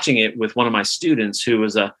was watching it with one of my students who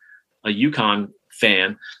was a UConn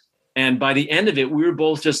fan. And by the end of it, we were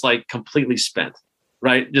both just like completely spent,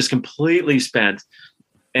 right? Just completely spent.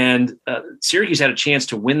 And Syracuse had a chance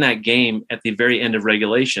to win that game at the very end of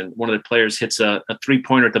regulation. One of the players hits a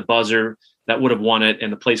 3-pointer at the buzzer that would have won it,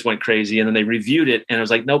 and the place went crazy. And then they reviewed it, and it was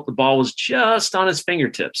like, nope, the ball was just on his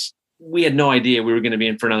fingertips. We had no idea we were going to be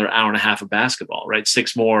in for another hour and a half of basketball, right?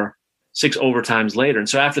 6 overtimes later. And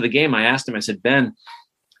so after the game, I asked him, I said, Ben,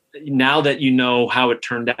 now that you know how it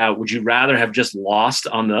turned out, would you rather have just lost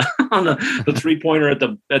on the 3-pointer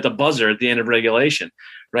at the buzzer at the end of regulation?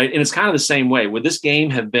 Right. And it's kind of the same way. Would this game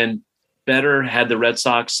have been better had the Red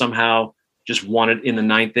Sox somehow just won it in the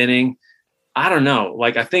 9th inning? I don't know.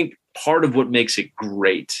 Like, I think part of what makes it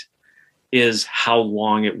great is how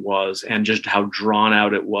long it was and just how drawn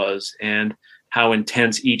out it was and how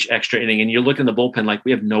intense each extra inning. And you're looking at the bullpen like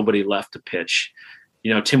we have nobody left to pitch.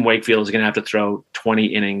 You know, Tim Wakefield is going to have to throw 20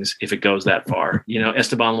 innings if it goes that far. You know,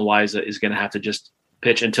 Esteban Loaiza is going to have to just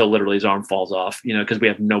pitch until literally his arm falls off, you know, because we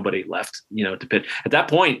have nobody left, you know, to pitch. At that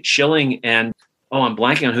point, Schilling and, I'm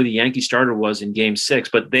blanking on who the Yankee starter was in Game 6,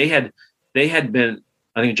 but they had been,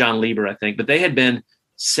 I think John Lieber, but they had been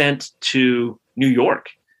sent to New York,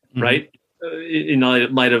 right? In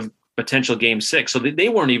light of potential Game 6. So they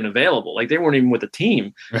weren't even available. Like, they weren't even with the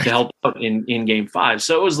team to help out in Game 5.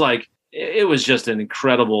 So it was just an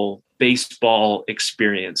incredible baseball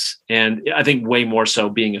experience. And I think way more so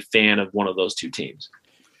being a fan of one of those two teams.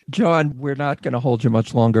 John, we're not going to hold you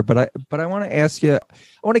much longer, but I want to ask you, I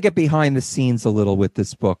want to get behind the scenes a little with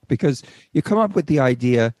this book, because you come up with the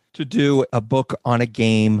idea to do a book on a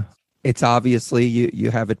game. It's obviously, you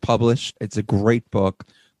have it published. It's a great book,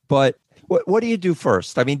 but what do you do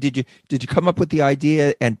first? I mean, did you come up with the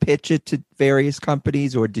idea and pitch it to various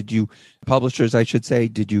companies, or publishers, I should say,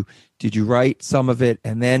 did you write some of it?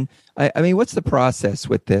 And then, I mean, what's the process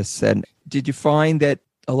with this? And did you find that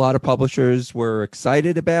a lot of publishers were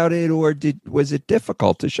excited about it, or was it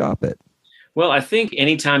difficult to shop it? Well, I think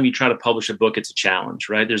anytime you try to publish a book, it's a challenge,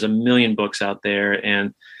 right? There's a million books out there.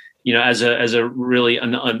 And, you know, as a really a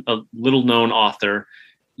little known author,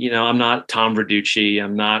 you know, I'm not Tom Verducci.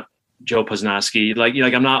 I'm not Joe Posnanski.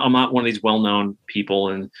 I'm not one of these well-known people.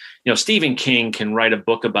 And, you know, Stephen King can write a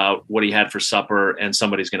book about what he had for supper and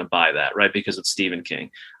somebody's going to buy that, right? Because it's Stephen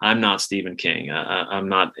King. I'm not Stephen King. I'm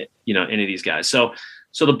not, you know, any of these guys. So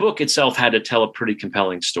the book itself had to tell a pretty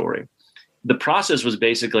compelling story. The process was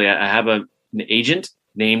basically, I have an agent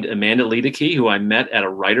named Amanda Liedeke, who I met at a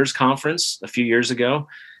writers conference a few years ago.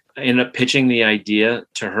 I ended up pitching the idea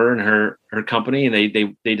to her and her company, and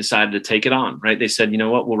they decided to take it on, right? They said, you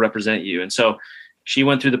know what, we'll represent you. And so she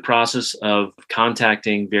went through the process of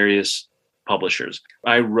contacting various publishers.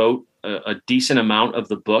 I wrote a decent amount of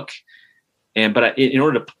the book, but in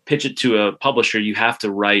order to pitch it to a publisher, you have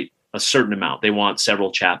to write a certain amount. They want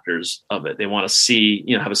several chapters of it. They want to see,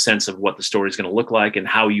 you know, have a sense of what the story is going to look like and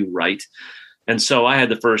how you write. And so I had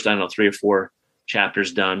the first, 3 or 4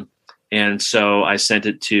 chapters done. And so I sent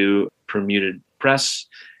it to Permuted Press,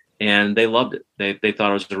 and they loved it. They thought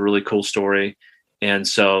it was a really cool story. And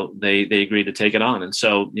so they agreed to take it on. And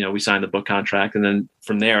so, you know, we signed the book contract, and then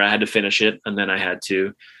from there I had to finish it. And then I had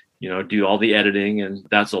to, you know, do all the editing, and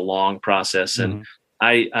that's a long process. Mm-hmm. And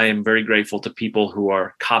I am very grateful to people who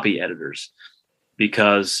are copy editors,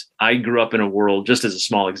 because I grew up in a world, just as a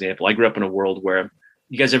small example, I grew up in a world where,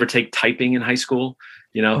 you guys ever take typing in high school?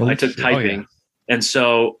 You know, I took typing. Oh, yeah. And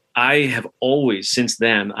so I have always, since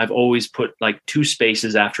then, I've always put like 2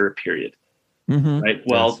 spaces after a period. Mm-hmm. Right.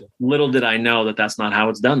 Well, yes. Little did I know that that's not how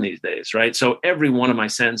it's done these days. Right. So every one of my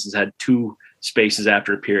sentences had 2 spaces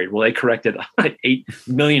after a period. Well, they corrected 8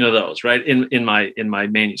 million of those, right, in my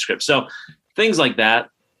manuscript. So things like that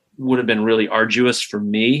would have been really arduous for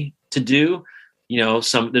me to do. You know,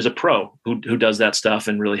 there's a pro who does that stuff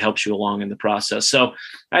and really helps you along in the process. So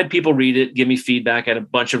I had people read it, give me feedback. I had a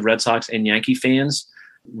bunch of Red Sox and Yankee fans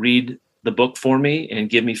read the book for me and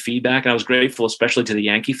give me feedback. And I was grateful, especially to the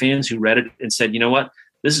Yankee fans who read it and said, you know what,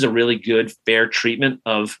 this is a really good, fair treatment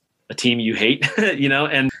of a team you hate,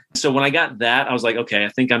 And so when I got that, I was like, okay, I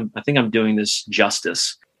think I'm doing this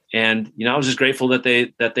justice. And, I was just grateful that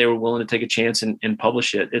they were willing to take a chance and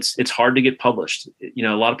publish it. It's hard to get published. A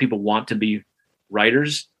lot of people want to be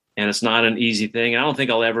writers, and it's not an easy thing. I don't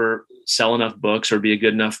think I'll ever sell enough books or be a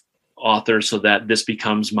good enough author so that this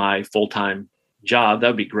becomes my full-time job. That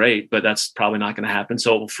would be great, but that's probably not going to happen.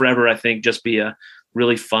 So it will forever, I think, just be a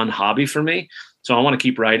really fun hobby for me. So I want to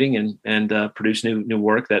keep writing and produce new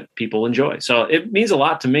work that people enjoy. So it means a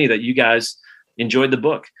lot to me that you guys enjoyed the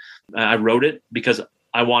book. I wrote it because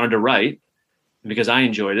I wanted to write, because I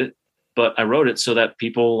enjoyed it, but I wrote it so that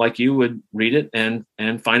people like you would read it and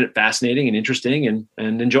find it fascinating and interesting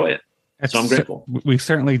and enjoy it. So I'm grateful. We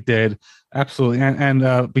certainly did. Absolutely.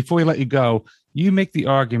 And before we let you go, you make the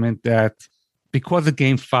argument that because of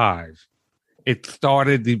Game 5, it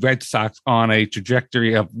started the Red Sox on a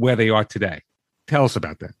trajectory of where they are today. Tell us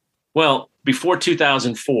about that. Well, before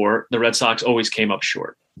 2004, the Red Sox always came up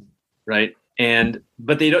short, right?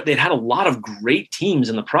 But they'd had a lot of great teams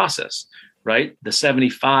in the process, right? The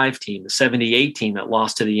 75 team, the 78 team that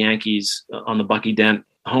lost to the Yankees on the Bucky Dent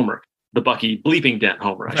homer, the Bucky bleeping Dent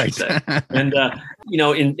homer, I should say. And,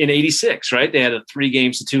 in 86, right, they had a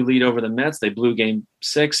 3-2 lead over the Mets. They blew Game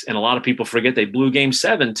 6, and a lot of people forget they blew Game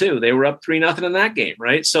 7 too. They were up 3-0 in that game,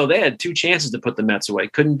 right? So they had 2 chances to put the Mets away,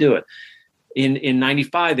 couldn't do it. In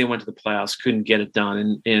 95, they went to the playoffs, couldn't get it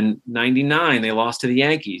done. In 99, they lost to the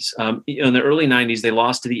Yankees. In the early 90s, they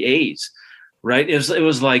lost to the A's, right? It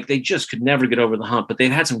was like they just could never get over the hump, but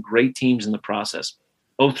they'd had some great teams in the process.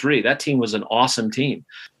 03, that team was an awesome team.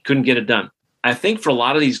 Couldn't get it done. I think for a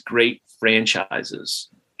lot of these great franchises,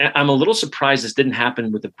 I'm a little surprised this didn't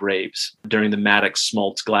happen with the Braves during the Maddox,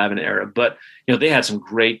 Smoltz, Glavine era, but they had some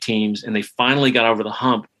great teams and they finally got over the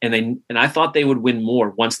hump, and I thought they would win more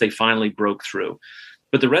once they finally broke through.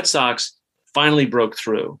 But the Red Sox finally broke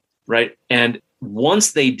through, right? And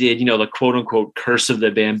once they did, the quote unquote curse of the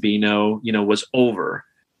Bambino, was over.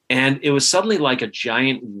 And it was suddenly like a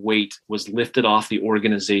giant weight was lifted off the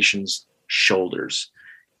organization's shoulders.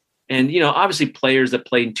 And, obviously players that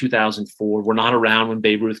played in 2004 were not around when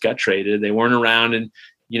Babe Ruth got traded. They weren't around in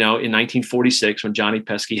 1946 when Johnny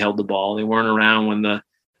Pesky held the ball. They weren't around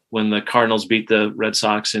when the Cardinals beat the Red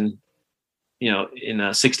Sox in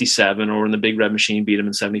 67, or when the Big Red Machine beat them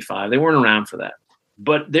in 75. They weren't around for that.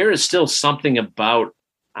 But there is still something about,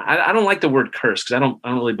 I don't like the word curse because I don't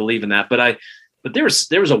really believe in that, but there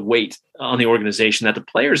was a weight on the organization that the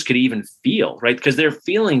players could even feel, right? Because they're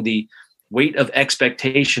feeling the weight of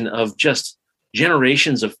expectation of just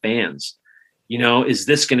generations of fans. Is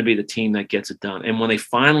this going to be the team that gets it done? And when they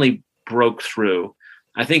finally broke through,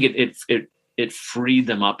 I think it freed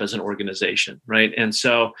them up as an organization, right? And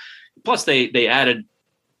so, plus they added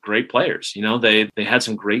great players. They had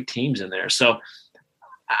some great teams in there. So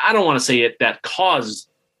I don't want to say that caused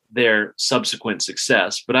their subsequent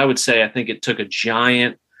success, but I would say I think it took a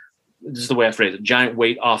giant, this is the way I phrase it, giant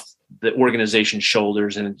weight off the organization's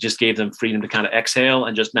shoulders, and it just gave them freedom to kind of exhale.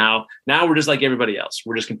 And just now we're just like everybody else.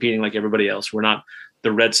 We're just competing like everybody else. We're not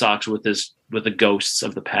the Red Sox with the ghosts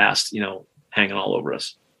of the past, hanging all over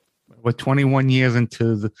us. We're 21 years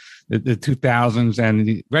into the 2000s, and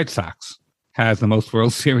the Red Sox has the most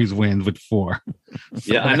World Series wins with 4.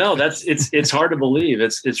 So yeah, I know it's hard to believe.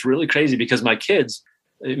 It's really crazy because my kids,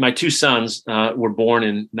 my 2 sons were born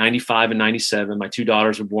in 95 and 97. My 2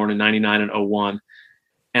 daughters were born in 99 and 01.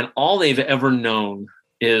 And all they've ever known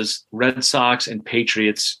is Red Sox and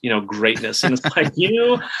Patriots, greatness. And it's like,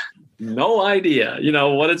 no idea,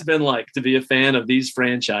 what it's been like to be a fan of these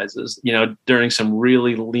franchises, during some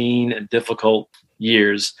really lean and difficult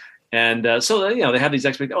years. And so, they have these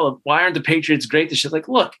expectations. Oh, why aren't the Patriots great this year? Like,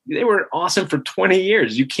 look, they were awesome for 20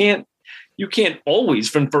 years. You can't always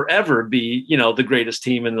from forever be, the greatest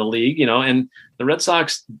team in the league, and the Red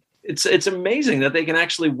Sox, it's amazing that they can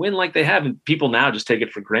actually win like they have. And people now just take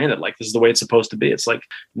it for granted. Like, this is the way it's supposed to be. It's like,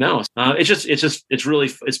 no,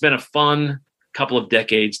 it's been a fun couple of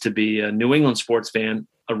decades to be a New England sports fan,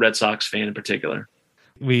 a Red Sox fan in particular.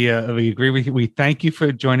 We agree with you. We thank you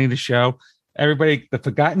for joining the show. Everybody, The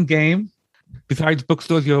Forgotten Game, besides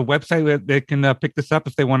bookstores, you have a website where they can pick this up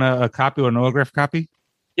if they want a copy or an autographed copy?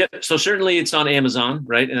 Yep. So certainly it's on Amazon,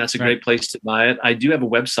 right? And that's a great place to buy it. I do have a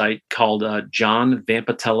website called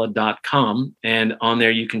johnvampatella.com. And on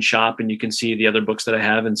there you can shop and you can see the other books that I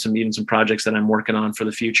have and even some projects that I'm working on for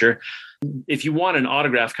the future. If you want an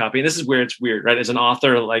autographed copy, and this is where it's weird, right? As an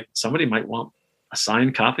author, like somebody might want a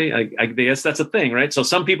signed copy. I guess that's a thing, right? So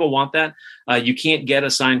some people want that. You can't get a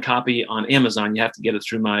signed copy on Amazon. You have to get it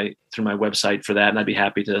through my website for that. And I'd be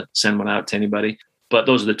happy to send one out to anybody. But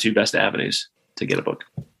those are the 2 best avenues to get a book.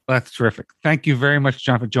 That's terrific. Thank you very much,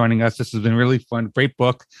 John, for joining us. This has been really fun. Great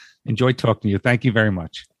book. Enjoyed talking to you. Thank you very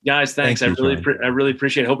much. Guys, thanks. Thank you, I really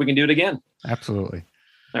appreciate it. Hope we can do it again. Absolutely.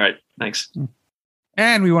 All right. Thanks.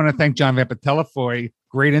 And we want to thank John Vampatella for a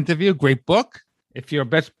great interview, great book. If you're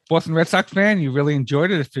a Boston Red Sox fan, you really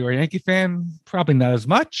enjoyed it. If you're a Yankee fan, probably not as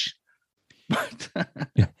much. But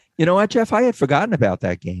You know what, Jeff? I had forgotten about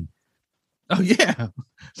that game. oh yeah,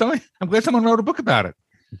 I'm glad someone wrote a book about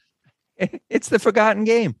it. It's the forgotten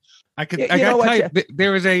game. I You got know to what, tell you, Jeff?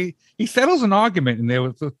 there is he settles an argument in there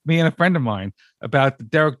with me and a friend of mine about the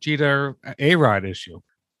Derek Jeter A-Rod issue.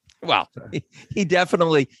 Well, he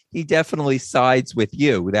definitely sides with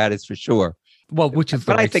you. That is for sure. Well, which is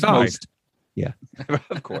the But I right think side. most, yeah,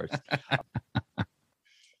 of course.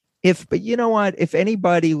 But you know what? If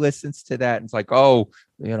anybody listens to that and it's like, oh,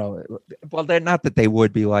 well, they're not that they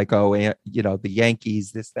would be like, oh, the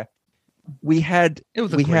Yankees, this, that. It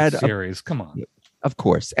was a great series. Come on. Of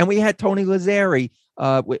course. And we had Tony Lazzari.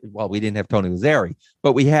 We didn't have Tony Lazzari,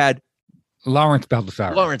 but we had Lawrence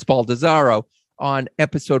Baldessaro on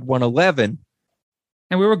episode 111.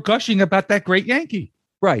 And we were gushing about that great Yankee.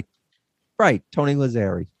 Right. Tony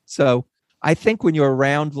Lazzari. So I think when you're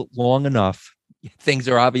around long enough, things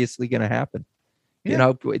are obviously going to happen.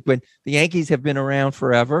 Yeah. When the Yankees have been around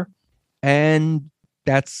forever, and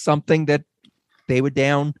that's something that they were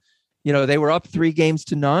down, they were up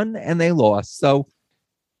 3-0 and they lost. So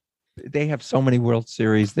they have so many World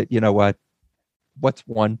Series that, what's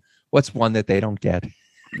one that they don't get?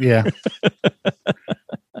 Yeah.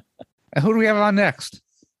 And who do we have on next?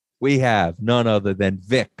 We have none other than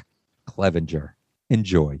Vic Clevenger.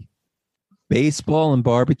 Enjoy. Baseball and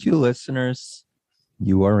barbecue listeners,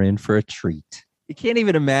 you are in for a treat. You can't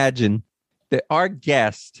even imagine that our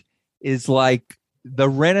guest is like the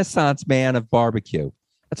Renaissance man of barbecue.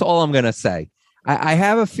 That's all I'm going to say. I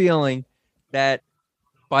have a feeling that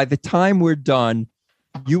by the time we're done,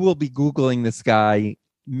 you will be Googling this guy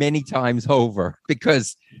many times over,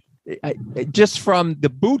 because just from the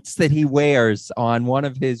boots that he wears on one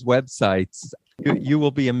of his websites, you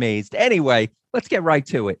will be amazed. Anyway, let's get right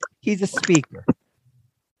to it. He's a speaker.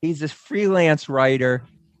 He's a freelance writer.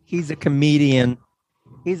 He's a comedian.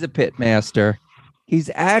 He's a pitmaster. He's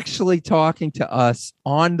actually talking to us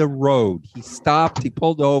on the road. He stopped. He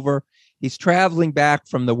pulled over. He's traveling back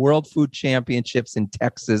from the World Food Championships in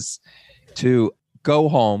Texas to go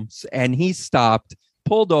home. And he stopped,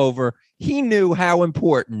 pulled over. He knew how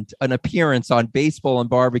important an appearance on Baseball and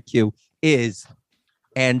Barbecue is.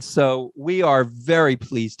 And so we are very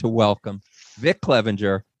pleased to welcome Vic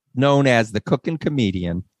Clevenger, known as the Cooking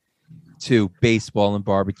Comedian, to Baseball and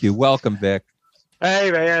Barbecue. Welcome, Vic.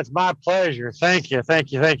 Hey, man, it's my pleasure. Thank you. If that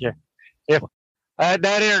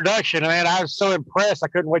introduction, man, I was so impressed. I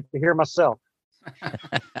couldn't wait to hear myself.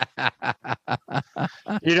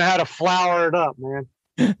 You know how to flower it up, man.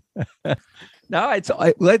 No, it's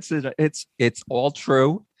all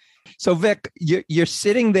true. So, Vic, you're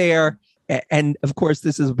sitting there, and of course,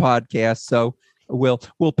 this is a podcast, so we'll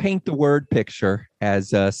paint the word picture,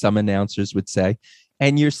 as some announcers would say.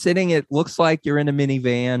 And you're sitting. It looks like you're in a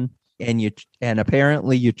minivan, and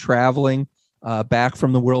apparently you're traveling back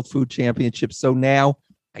from the World Food Championship. So now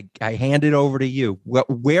I hand it over to you.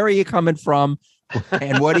 Where are you coming from,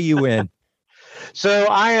 and what are you in? So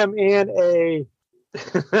I am in a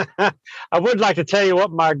I would like to tell you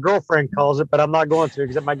what my girlfriend calls it, but I'm not going to,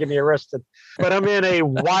 because it might get me arrested. But I'm in a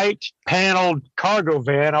white paneled cargo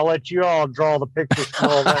van. I'll let you all draw the pictures from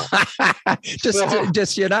all that.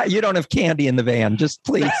 just you don't have Candy in the van. Just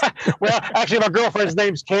please. Well, actually, my girlfriend's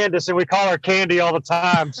name's Candace, and we call her Candy all the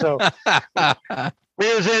time. So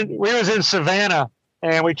we was in Savannah,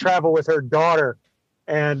 and we traveled with her daughter,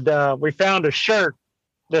 and we found a shirt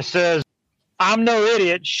that says, "I'm no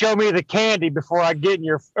idiot. Show me the candy before I get in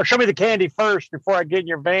your, or show me the candy first before I get in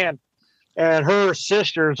your van." And her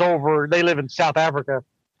sisters they live in South Africa.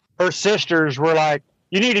 Her sisters were like,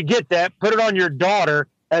 "You need to get that, put it on your daughter,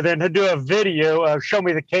 and then do a video of show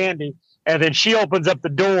me the candy." And then she opens up the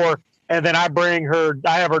door, and then I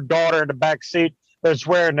have her daughter in the back seat that's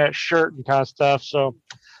wearing that shirt and kind of stuff. So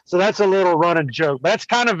that's a little running joke. But that's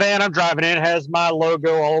kind of van I'm driving in. It has my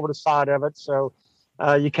logo all over the side of it. So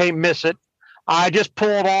you can't miss it. I just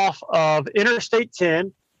pulled off of Interstate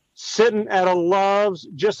 10, sitting at a Love's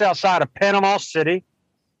just outside of Panama City,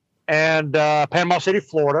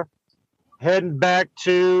 Florida, heading back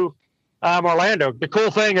to Orlando. The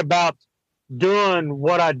cool thing about doing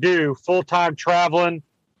what I do, full-time traveling,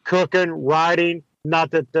 cooking, writing,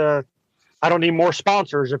 not that I don't need more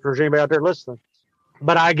sponsors if there's anybody out there listening,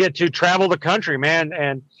 but I get to travel the country, man,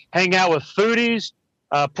 and hang out with foodies,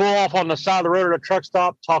 pull off on the side of the road at a truck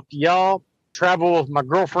stop, talk to y'all. travel with my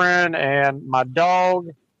girlfriend and my dog,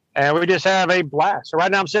 and we just have a blast. So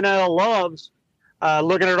right now I'm sitting at Love's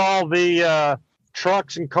looking at all the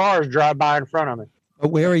trucks and cars drive by in front of me.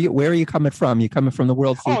 Where are you coming from? You coming from the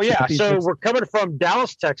World Food Oh, yeah. So Championships? we're coming from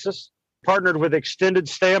Dallas, Texas, partnered with Extended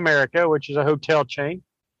Stay America, which is a hotel chain.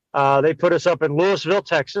 They put us up in Louisville,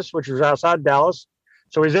 Texas, which was outside Dallas.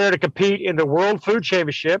 So we was there to compete in the World Food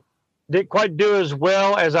Championship. Didn't quite do as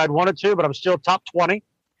well as I'd wanted to, but I'm still top 20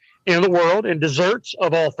 in the world in desserts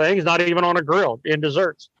of all things, not even on a grill, in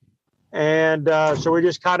desserts. And so we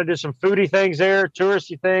just kind of did some foodie things there,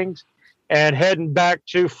 touristy things, and heading back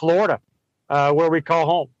to Florida, where we call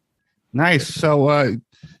home. Nice. So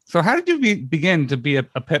how did you begin to be a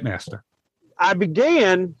pitmaster? I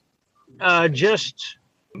began just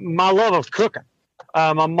my love of cooking.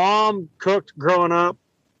 My mom cooked growing up.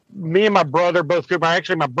 Me and my brother both cooked.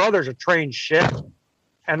 Actually, my brother's a trained chef.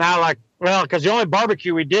 And I because the only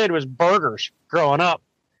barbecue we did was burgers growing up.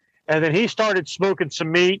 And then he started smoking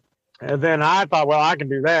some meat. And then I thought, well, I can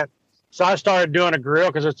do that. So I started doing a grill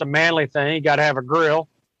because it's a manly thing. You got to have a grill.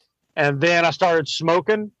 And then I started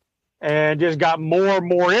smoking and just got more and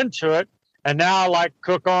more into it. And now I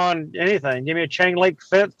cook on anything. Give me a chain link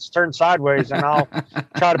fence, turn sideways, and I'll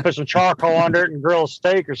try to put some charcoal under it and grill a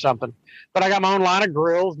steak or something. But I got my own line of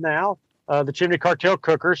grills now, the Chimney Cartel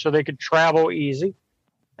cookers, so they could travel easy.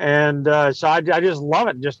 And so I just love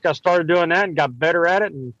it. Just got started doing that and got better at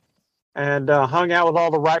it and hung out with all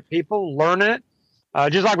the right people, learning it.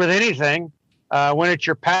 Just like with anything, when it's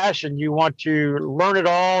your passion, you want to learn it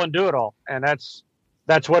all and do it all. And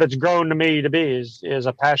that's what it's grown to me to be is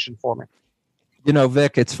a passion for me. You know,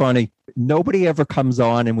 Vic, it's funny. Nobody ever comes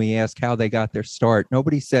on and we ask how they got their start.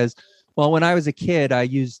 Nobody says, well, when I was a kid, I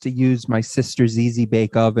used to use my sister's Easy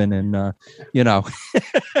Bake Oven and, Yeah.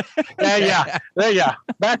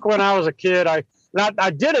 Back when I was a kid, I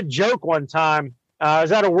did a joke one time. I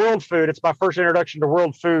was at a World Food. It's my first introduction to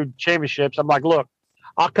World Food Championships. I'm like, look,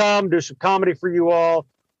 I'll come do some comedy for you all.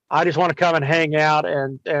 I just want to come and hang out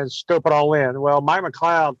and scope it all in. Well, Mike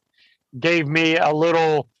McLeod gave me a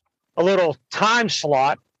little time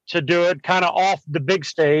slot to do it kind of off the big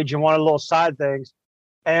stage and one of the little side things.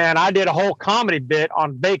 And I did a whole comedy bit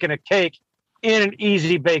on baking a cake in an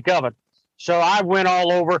Easy Bake Oven. So I went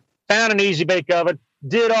all over, found an Easy Bake Oven,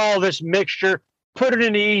 did all this mixture, put it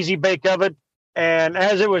in the Easy Bake Oven. And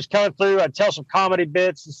as it was coming through, I'd tell some comedy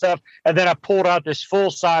bits and stuff. And then I pulled out this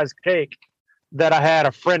full-size cake that I had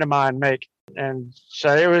a friend of mine make. And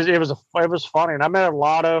so it was funny. And I met a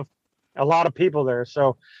lot of people there.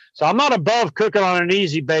 So I'm not above cooking on an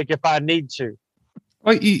Easy Bake if I need to.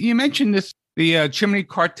 Well, you mentioned the Chimney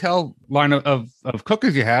Cartel line of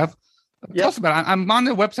cookers you have. Yep. Tell us about it. I'm on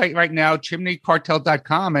the website right now,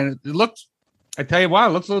 chimneycartel.com, and it looks, I tell you what,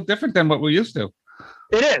 it looks a little different than what we're used to.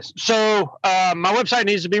 It is. So my website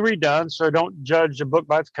needs to be redone, so don't judge a book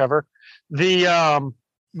by its cover.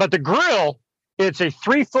 But the grill, it's a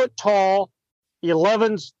 3 foot tall,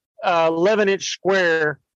 11-inch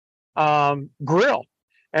square grill.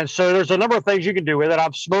 And so there's a number of things you can do with it.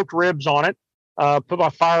 I've smoked ribs on it, put my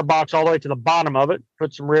firebox all the way to the bottom of it,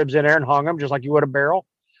 put some ribs in there and hung them just like you would a barrel.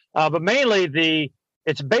 But mainly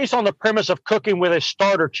it's based on the premise of cooking with a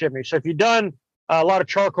starter chimney. So if you've done a lot of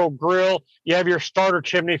charcoal grill, you have your starter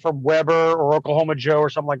chimney from Weber or Oklahoma Joe or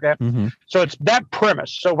something like that. Mm-hmm. So it's that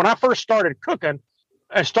premise. So when I first started cooking,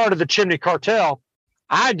 I started the Chimney Cartel.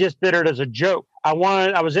 I just did it as a joke. I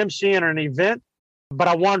was emceeing an event, but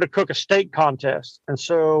I wanted to cook a steak contest. And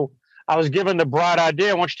so I was given the bright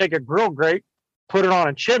idea. I want you to take a grill grate, put it on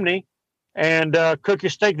a chimney, and cook your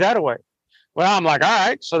steak that way. Well, I'm like, all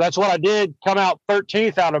right. So that's what I did. Come out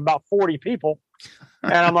 13th out of about 40 people.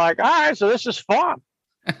 And I'm like, all right, so this is fun.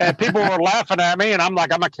 And people were laughing at me. And I'm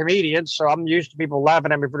like, I'm a comedian, so I'm used to people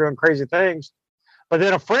laughing at me for doing crazy things. But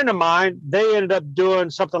then a friend of mine, they ended up doing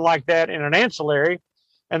something like that in an ancillary.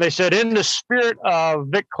 And they said, in the spirit of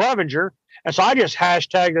Vic Clevenger. And so I just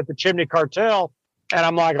hashtagged it the Chimney Cartel. And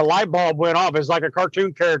I'm like, a light bulb went off. It's like a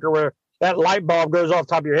cartoon character where that light bulb goes off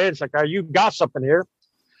the top of your head. It's like, oh, you got something here.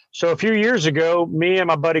 So a few years ago, me and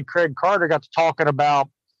my buddy Craig Carter got to talking about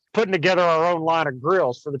putting together our own line of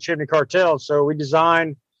grills for the Chimney Cartel. So we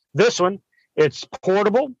designed this one. It's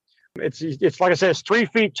portable. It's like I said, it's 3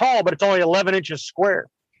 feet tall, but it's only 11 inches square.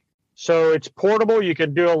 So it's portable. You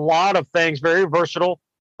can do a lot of things, very versatile.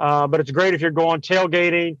 But it's great if you're going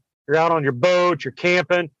tailgating, you're out on your boat, you're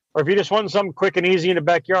camping, or if you just want something quick and easy in the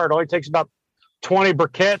backyard. It only takes about 20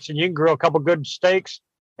 briquettes and you can grill a couple good steaks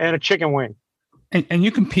and a chicken wing. And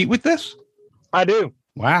you compete with this? I do.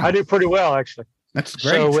 Wow. I do pretty well, actually. That's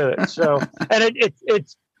great. So with it. So, and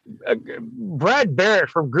it's Brad Barrett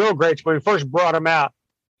from Grill Grates, when we first brought him out,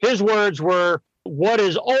 his words were, what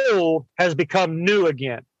is old has become new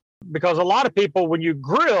again. Because a lot of people, when you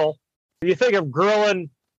grill, you think of grilling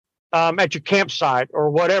at your campsite or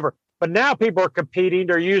whatever. But now people are competing.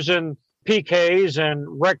 They're using PKs and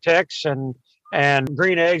Rectex and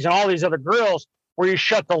Green Eggs and all these other grills where you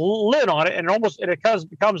shut the lid on it and it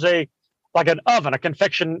becomes like an oven, a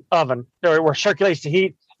convection oven where it circulates the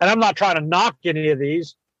heat. And I'm not trying to knock any of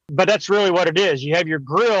these, but that's really what it is. You have your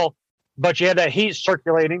grill, but you have that heat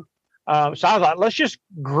circulating. So I was like, let's just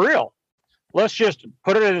grill. Let's just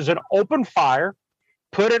put it as an open fire,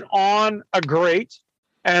 put it on a grate,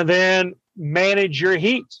 and then manage your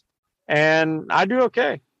heat. And I do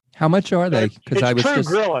okay. How much are they? Because I was just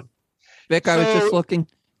grilling. Vic, I was just looking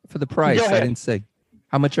for the price. I didn't see.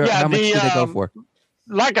 How much do they go for?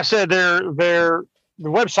 Like I said, the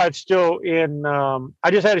website's still in.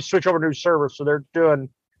 I just had to switch over to new server, so they're doing.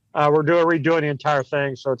 We're redoing the entire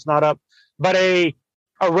thing, so it's not up. But a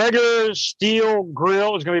regular steel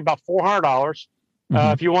grill is going to be about $400.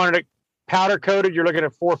 Mm-hmm. If you wanted it powder coated, you're looking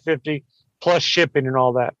at $450 plus shipping and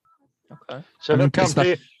all that. Okay. So they'll come to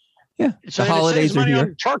you. Yeah. So the holidays are here.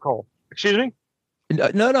 On charcoal. Excuse me.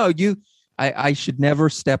 No. I should never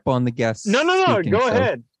step on the guests. No. Speaking, Go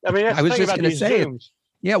ahead. I mean, I was just going to say it.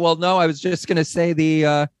 Yeah. Well, no, I was just going to say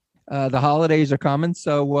the holidays are coming.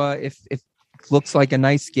 So if it looks like a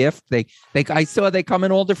nice gift, I saw they come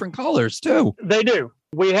in all different colors too. They do.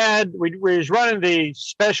 We was running the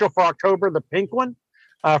special for October, the pink one,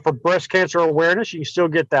 for breast cancer awareness. You can still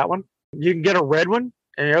get that one. You can get a red one,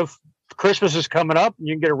 and if Christmas is coming up,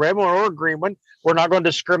 you can get a red one or a green one. We're not going to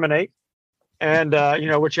discriminate, and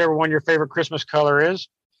whichever one your favorite Christmas color is,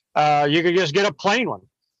 you can just get a plain one.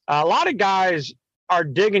 A lot of guys are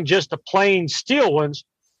digging just the plain steel ones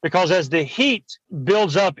because as the heat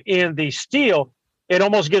builds up in the steel, it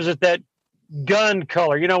almost gives it that gun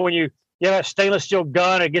color. You know, when you have a stainless steel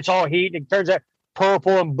gun, it gets all heat and it turns that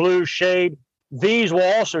purple and blue shade. These will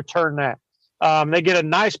also turn that. They get a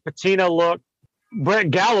nice patina look.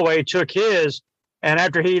 Brett Galloway took his, and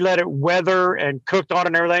after he let it weather and cooked on it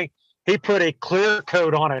and everything, he put a clear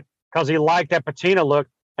coat on it because he liked that patina look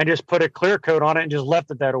and just put a clear coat on it and just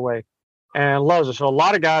left it that way and loves it. So a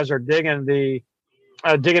lot of guys are digging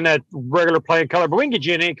that regular plain color, but we can get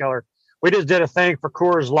you any color. We just did a thing for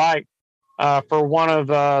Coors Light for one of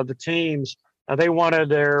the teams. They wanted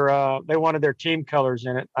their team colors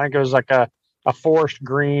in it. I think it was like a forest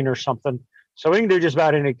green or something. So we can do just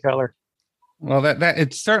about any color. Well, that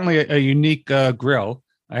it's certainly a unique grill.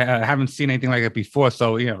 I haven't seen anything like it before,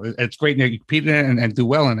 so it's great that you compete in it and do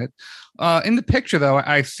well in it. In the picture, though,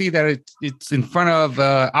 I see that it's in front of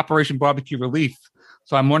Operation Barbecue Relief.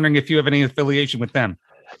 So I'm wondering if you have any affiliation with them.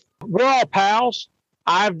 We're all pals.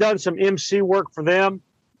 I've done some MC work for them.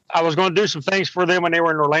 I was going to do some things for them when they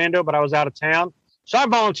were in Orlando, but I was out of town. So I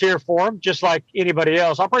volunteer for them, just like anybody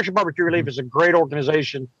else. Operation Barbecue Relief is a great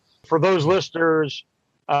organization. For those listeners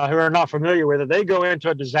who are not familiar with it, they go into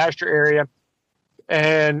a disaster area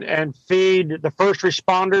and feed the first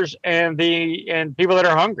responders and people that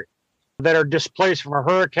are hungry, that are displaced from a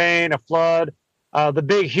hurricane, a flood. The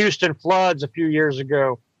big Houston floods a few years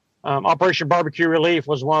ago. Operation Barbecue Relief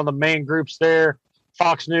was one of the main groups there.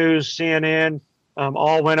 Fox News, CNN,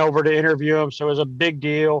 all went over to interview them. So it was a big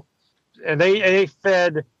deal. And they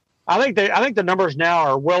fed, I think the numbers now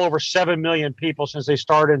are well over 7 million people since they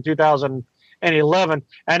started in 2011.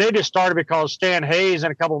 And they just started because Stan Hayes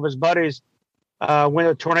and a couple of his buddies, when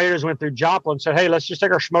the tornadoes went through Joplin, said, hey, let's just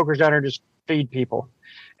take our smokers down here and just feed people.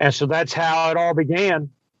 And so that's how it all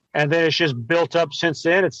began. And then it's just built up since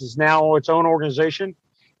then. It's now its own organization.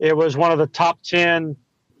 It was one of the top 10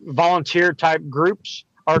 volunteer type groups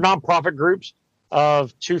or nonprofit groups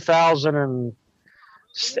of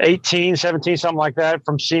 2018, 17, something like that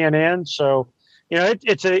from CNN. So,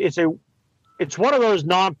 it's one of those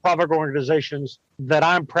nonprofit organizations that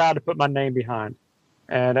I'm proud to put my name behind.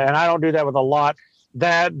 And I don't do that with a lot.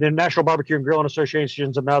 That the National Barbecue and Grilling Association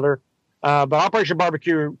is another. But Operation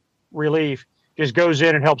Barbecue Relief just goes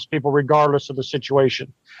in and helps people regardless of the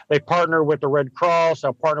situation. They partner with the Red Cross.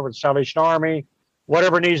 They'll partner with the Salvation Army.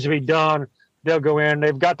 Whatever needs to be done, they'll go in.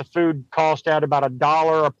 They've got the food cost at about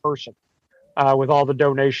 $1 a person with all the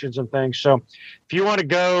donations and things. So if you want to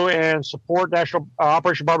go and support National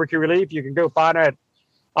Operation Barbecue Relief, you can go find it at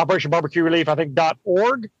Operation Barbecue Relief, I think,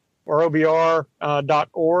 .org or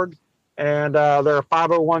OBR.org. And they're a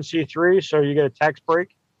 501c3, so you get a tax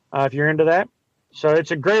break if you're into that. So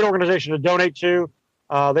it's a great organization to donate to.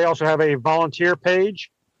 They also have a volunteer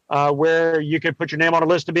page where you can put your name on a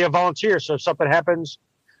list to be a volunteer. So if something happens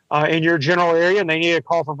in your general area and they need a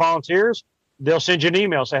call for volunteers, they'll send you an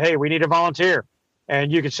email, say, hey, we need a volunteer.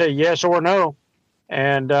 And you can say yes or no.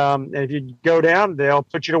 And if you go down, they'll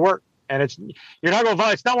put you to work. And you're not going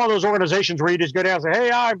to. It's not one of those organizations where you just go down and say,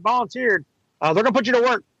 "Hey, I volunteered." They're going to put you to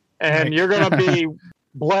work, and Right. you're going to be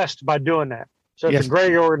blessed by doing that. So it's Yes. a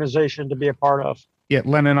great organization to be a part of. Yeah,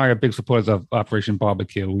 Len and I are big supporters of Operation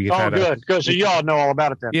Barbecue. We've had Good. So you all know all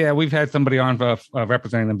about it then. Yeah, we've had somebody on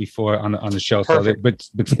representing them before on the show. So they're big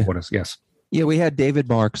supporters. Yes. Yeah, we had David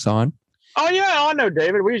Marks on. Oh yeah, I know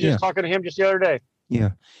David. We were just talking to him just the other day.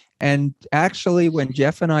 Yeah. And actually, when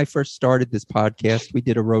Jeff and I first started this podcast, we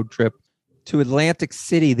did a road trip to Atlantic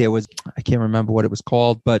City. There was, I can't remember what it was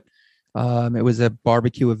called, but it was a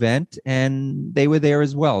barbecue event and they were there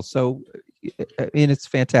as well. So, I mean, it's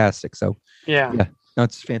fantastic. So, Yeah. no,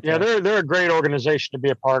 it's fantastic. Yeah, they're a great organization to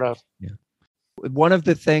be a part of. Yeah. One of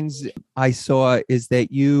the things I saw is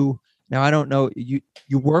that now I don't know, you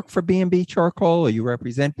work for B&B Charcoal, or you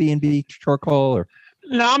represent B&B Charcoal, or?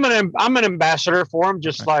 No, I'm an ambassador for them,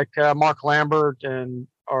 just like Mark Lambert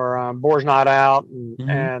or Boar's Not Out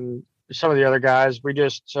and some of the other guys. We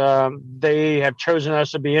just they have chosen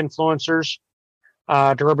us to be influencers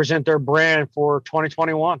to represent their brand for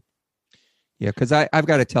 2021. Yeah, because I've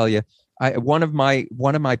got to tell you, one of my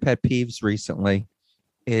pet peeves recently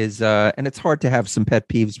is, and it's hard to have some pet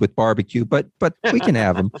peeves with barbecue, but we can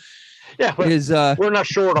have them. Yeah, we're not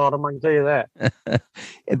short on them. I can tell you that.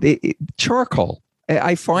 The charcoal.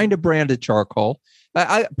 I find a brand of charcoal.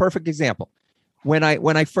 Perfect example. When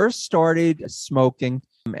I first started smoking,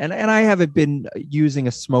 and I haven't been using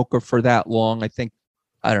a smoker for that long. I think,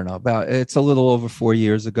 I don't know, it's a little over 4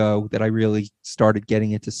 years ago that I really started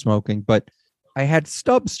getting into smoking. But I had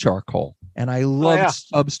Stubbs charcoal, and I loved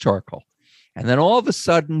Stubbs charcoal. And then all of a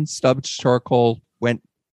sudden, Stubbs charcoal went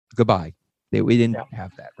goodbye. We didn't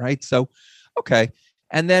have that, right? So, okay.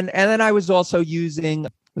 And then I was also using,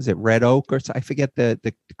 was it Red Oak or so? I forget the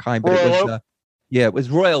kind, but Royal it was it was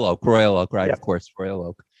Royal Oak, right? Yeah. Of course, Royal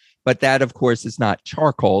Oak. But that, of course, is not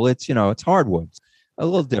charcoal. It's it's hardwoods, a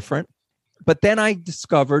little different. But then I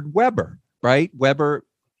discovered Weber, right? Weber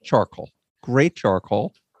charcoal, great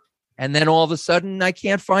charcoal. And then all of a sudden, I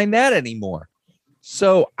can't find that anymore.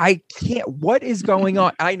 So I can't. What is going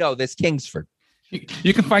on? I know this Kingsford.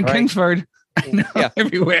 You can find Kingsford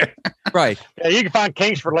everywhere. Right. Yeah, you can find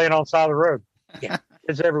Kingsford laying on the side of the road. Yeah.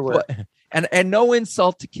 It's everywhere. And no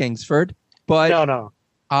insult to Kingsford, but no.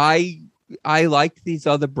 I like these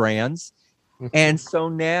other brands. And so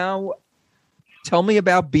now tell me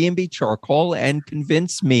about B&B Charcoal and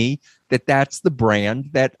convince me that that's the brand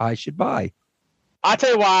that I should buy. I'll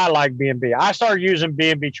tell you why I like B&B. I started using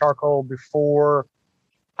B&B Charcoal before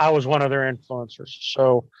I was one of their influencers.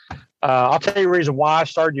 So I'll tell you the reason why I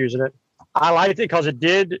started using it. I liked it because it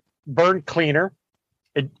did burn cleaner.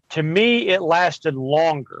 To me, it lasted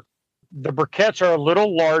longer. The briquettes are a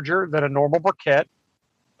little larger than a normal briquette,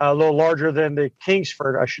 a little larger than the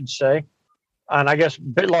Kingsford, I should say. And I guess a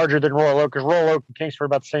bit larger than Royal Oak, because Royal Oak and Kingsford are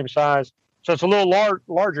about the same size. So it's a little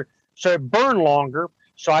larger. So it burned longer.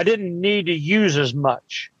 So I didn't need to use as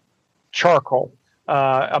much charcoal.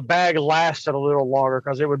 A bag lasted a little longer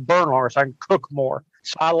because it would burn longer, so I can cook more.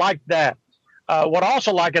 So I like that. What I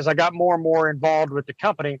also like as I got more and more involved with the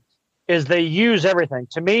company is they use everything.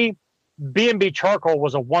 To me, B&B Charcoal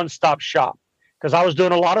was a one-stop shop because I was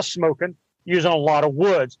doing a lot of smoking, using a lot of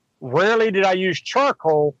woods. Rarely did I use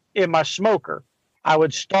charcoal in my smoker. I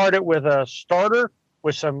would start it with a starter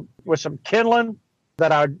with some kindling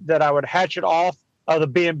that I would hatchet off of the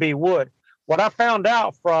B&B wood. What I found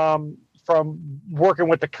out from working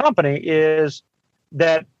with the company is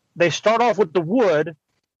that they start off with the wood,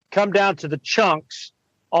 come down to the chunks,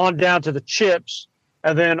 on down to the chips,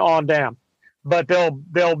 and then on down. But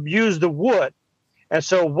they'll use the wood. And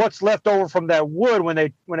so what's left over from that wood when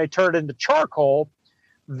they turn it into charcoal,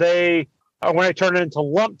 when they turn it into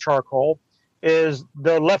lump charcoal, is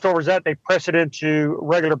the leftovers that they press it into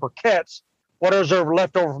regular briquettes. Whatever's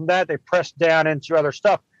left over from that, they press down into other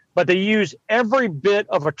stuff. But they use every bit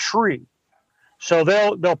of a tree. So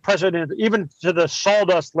they'll press it in, even to the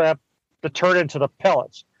sawdust left, to turn into the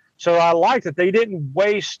pellets. So I like that they didn't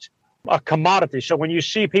waste a commodity. So when you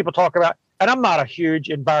see people talk about, and I'm not a huge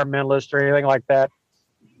environmentalist or anything like that,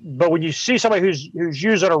 but when you see somebody who's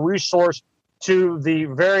using a resource to the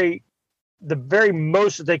very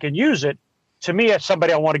most that they can use it, to me, that's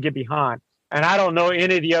somebody I want to get behind. And I don't know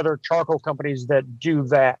any of the other charcoal companies that do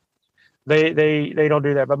that. They don't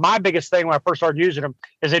do that. But my biggest thing when I first started using them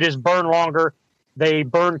is they just burn longer, they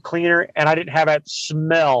burn cleaner, and I didn't have that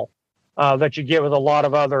smell that you get with a lot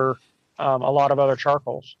of other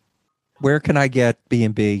charcoals. Where can I get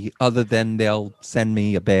B&B other than they'll send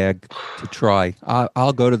me a bag to try?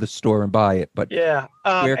 I'll go to the store and buy it. But yeah,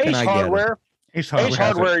 where can Ace I Hardware, get it? Ace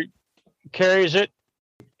Hardware carries it.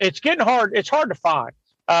 it's getting hard. It's hard to find.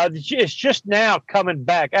 It's just now coming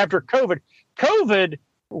back after COVID. COVID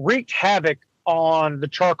wreaked havoc on the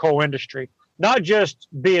charcoal industry, not just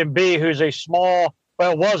B&B, who's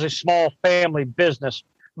was a small family business,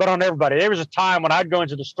 but on everybody. There was a time when I'd go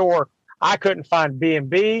into the store, I couldn't find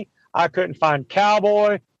B&B, I couldn't find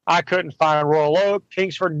Cowboy, I couldn't find Royal Oak,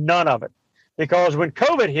 Kingsford, none of it. Because when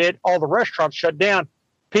COVID hit, all the restaurants shut down.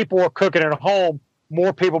 People were cooking at home.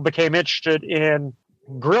 More people became interested in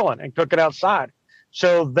grilling and cooking outside.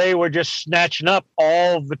 So they were just snatching up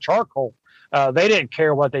all the charcoal. They didn't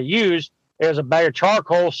care what they used. There's a bag of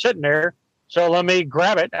charcoal sitting there. So let me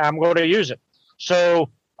grab it. I'm going to use it. So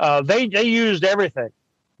they used everything.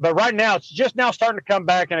 But right now, it's just now starting to come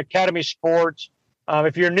back in Academy Sports.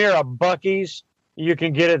 If you're near a Buc-ee's, you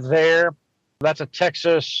can get it there. That's a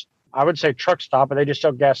Texas, I would say, truck stop, but they just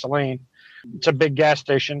sell gasoline. It's a big gas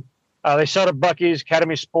station. They sell to Buc-ee's,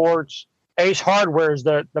 Academy Sports. Ace Hardware is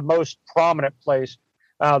the most prominent place.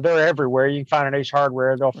 They're everywhere. You can find an Ace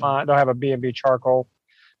Hardware. They'll have a B&B charcoal.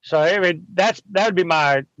 So I mean, that would be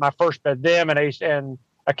my first bet. Them and Ace and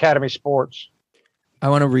Academy Sports. I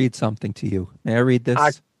want to read something to you. May I read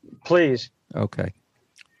this? Please. Okay.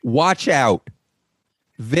 Watch out.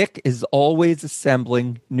 Vic is always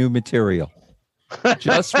assembling new material.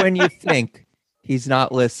 Just when you think he's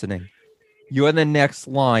not listening, you're the next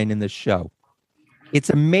line in the show. It's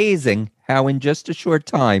amazing how in just a short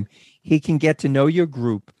time he can get to know your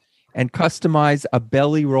group and customize a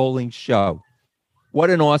belly rolling show. What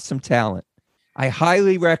an awesome talent. I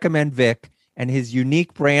highly recommend Vic and his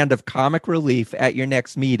unique brand of comic relief at your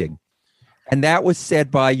next meeting. And that was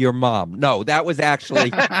said by your mom. No, that was actually...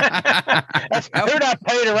 Who not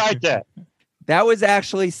paid to write that? That was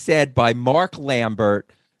actually said by Mark Lambert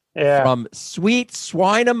from Sweet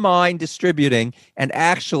Swine of Mine Distributing. And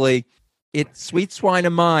actually, Sweet Swine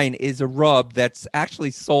of Mine is a rub that's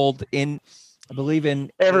actually sold in, I believe,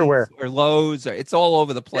 in everywhere or Lowe's. It's all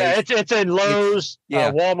over the place. Yeah, it's in Lowe's,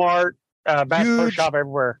 Walmart, Bass Pro Shop,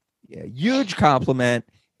 everywhere. Yeah, huge compliment.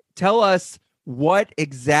 Tell us what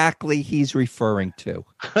exactly he's referring to.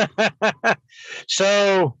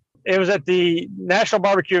 So it was at the National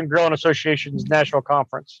Barbecue and Grilling Association's national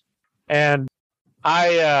conference. And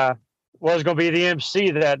I was going to be the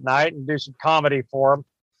MC that night and do some comedy for him.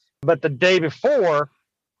 But the day before,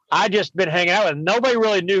 I just been hanging out with him. Nobody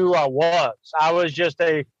really knew who I was. I was just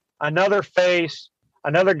another face,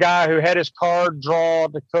 another guy who had his card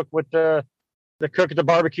drawn to cook with the cook at the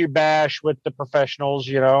barbecue bash with the professionals,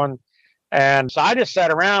 and so I just sat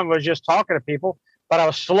around and was just talking to people, but I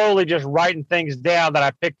was slowly just writing things down that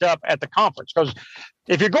I picked up at the conference. Because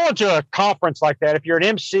if you're going to a conference like that, if you're an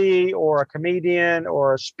MC or a comedian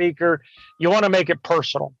or a speaker, you want to make it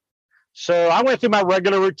personal. So I went through my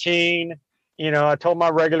regular routine. I told my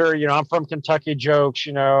regular, I'm from Kentucky jokes,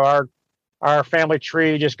 our family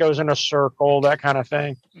tree just goes in a circle, that kind of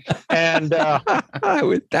thing. And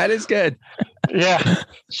that is good. Yeah.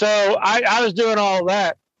 So I was doing all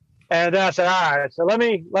that. And then I said, all right, so let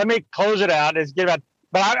me close it out.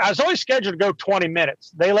 But I was only scheduled to go 20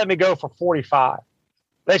 minutes. They let me go for 45.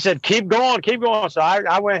 They said, keep going. So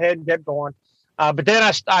I went ahead and kept going. But then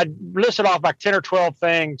I listed off like 10 or 12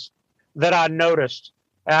 things that I noticed.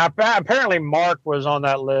 And apparently Mark was on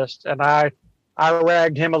that list, and I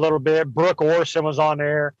ragged him a little bit. Brooke Orson was on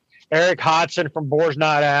there. Eric Hodson from Boar's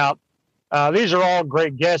Night Out. These are all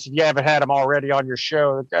great guests if you haven't had them already on your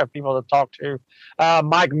show. People to talk to.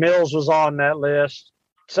 Mike Mills was on that list.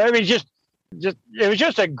 So it was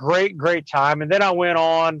just a great, great time. And then I went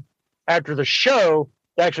on after the show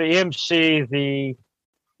to actually MC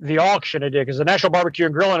the auction I did, because the National Barbecue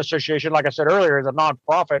and Grilling Association, like I said earlier, is a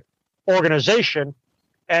nonprofit organization,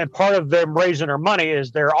 and part of them raising their money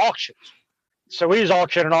is their auctions. So we was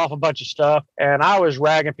auctioning off a bunch of stuff, and I was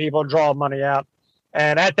ragging people, drawing money out.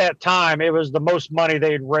 And at that time, it was the most money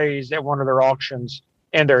they'd raised at one of their auctions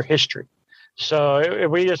in their history. So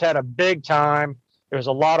we just had a big time. It was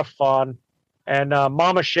a lot of fun. And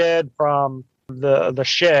Mama Shed from the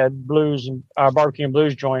Shed Blues and Barbecue and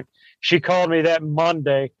Blues joint, she called me that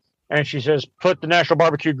Monday, and she says, put the National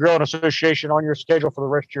Barbecue Grilling Association on your schedule for the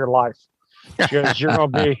rest of your life. Because you're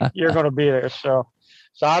gonna be there. So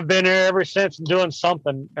I've been there ever since, doing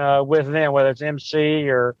something with them, whether it's MC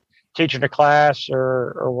or teaching a class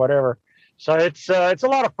or whatever. So it's a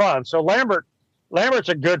lot of fun. So Lambert's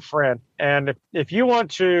a good friend, and if you want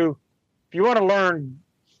to learn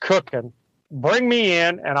cooking, bring me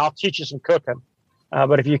in and I'll teach you some cooking.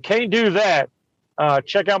 But if you can't do that,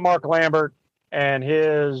 check out Mark Lambert and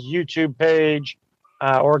his YouTube page,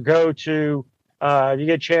 or go to. You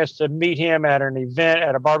get a chance to meet him at an event,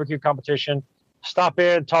 at a barbecue competition. stop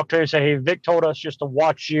in, talk to him, say, hey, Vic told us just to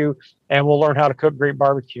watch you, and we'll learn how to cook great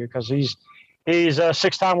barbecue, because he's a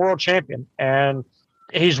 6-time world champion, and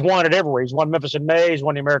he's won it everywhere. He's won Memphis in May. He's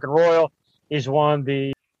won the American Royal. He's won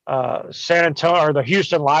the San Antonio or the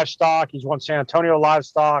Houston Livestock. He's won San Antonio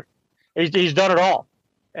Livestock. He's done it all,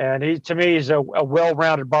 and to me, he's a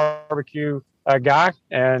well-rounded barbecue guy,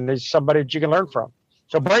 and he's somebody that you can learn from.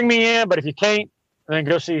 So bring me in, but if you can't, then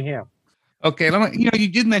go see him. Okay, you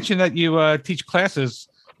did mention that you teach classes,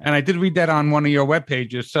 and I did read that on one of your web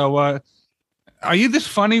pages. So, are you this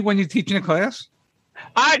funny when you're teaching a class?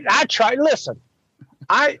 I try. Listen,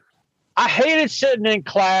 I hated sitting in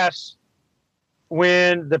class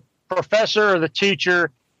when the professor or the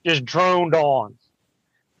teacher just droned on,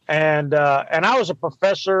 and I was a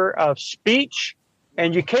professor of speech,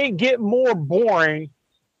 and you can't get more boring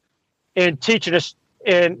in teaching us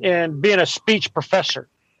in being a speech professor.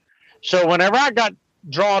 So whenever I got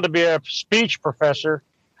drawn to be a speech professor,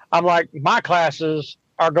 I'm like, my classes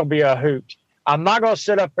are going to be a hoot. I'm not going to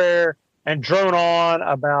sit up there and drone on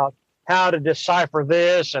about how to decipher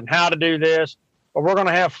this and how to do this, but we're going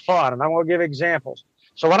to have fun, and I'm going to give examples.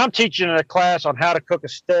 So when I'm teaching a class on how to cook a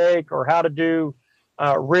steak or how to do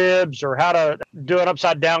ribs or how to do an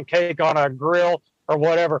upside-down cake on a grill or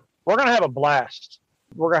whatever, we're going to have a blast.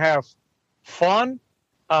 We're going to have fun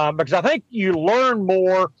because I think you learn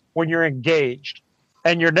more when you're engaged,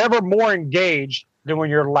 and you're never more engaged than when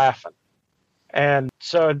you're laughing. And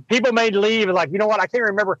so people may leave and like, you know what? I can't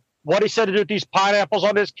remember what he said to do with these pineapples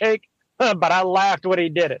on this cake, but I laughed when he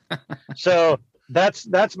did it. So that's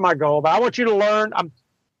my goal. But I want you to learn.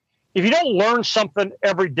 If you don't learn something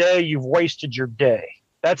every day, you've wasted your day.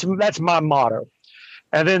 That's my motto.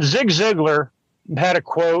 And then Zig Ziglar had a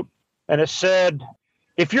quote, and it said,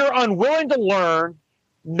 if you're unwilling to learn,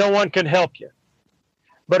 no one can help you.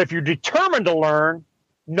 But if you're determined to learn,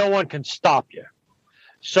 no one can stop you.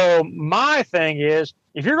 So my thing is,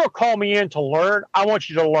 if you're going to call me in to learn, I want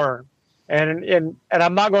you to learn. And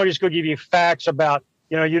I'm not going to just go give you facts about,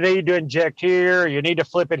 you need to inject here, you need to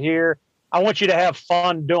flip it here. I want you to have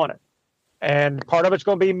fun doing it. And part of it's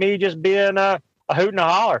going to be me just being a hoot and a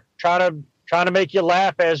holler, trying to make you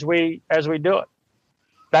laugh as we do it.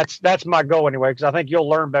 That's my goal anyway, because I think you'll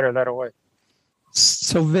learn better that way.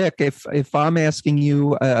 So Vic, if I'm asking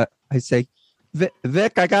you, I say,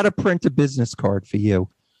 Vic, I got to print a business card for you.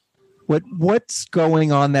 What's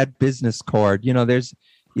going on that business card? There's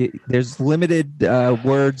limited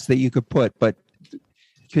words that you could put, but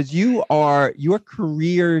because your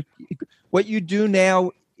career, what you do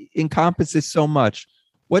now encompasses so much.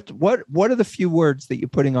 What are the few words that you're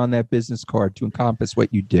putting on that business card to encompass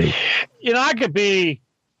what you do? I could be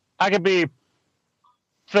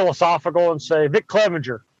philosophical and say Vic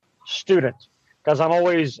Clevenger, student, because I'm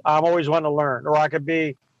always wanting to learn. Or I could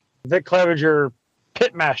be Vic Clevenger,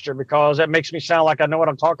 pitmaster, because that makes me sound like I know what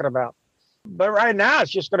I'm talking about. But right now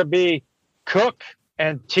it's just going to be cook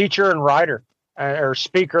and teacher and writer, or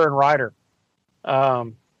speaker and writer.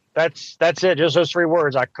 That's it. Just those 3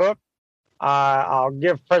 words. I cook, I'll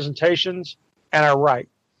give presentations, and I write.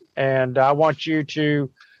 And I want you to,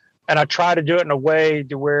 and I try to do it in a way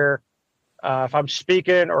to where if I'm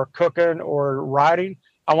speaking or cooking or writing,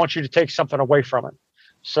 I want you to take something away from it.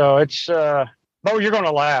 So it's, you're going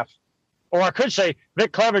to laugh. Or I could say,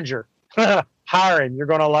 Vic Clevenger, hiring, you're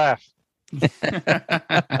going to laugh. You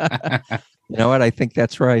know what? I think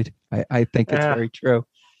that's right. I think it's very true.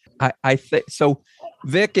 I think so.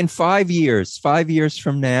 Vic, in 5 years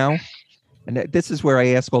from now, and this is where I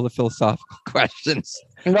ask all the philosophical questions.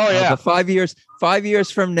 Oh yeah. 5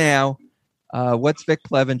 years from now, what's Vic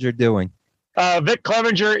Clevenger doing? Vic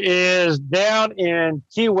Clevenger is down in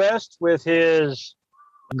Key West with his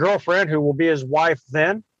girlfriend, who will be his wife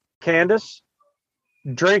then, Candace,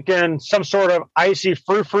 drinking some sort of icy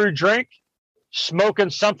frou-frou drink, smoking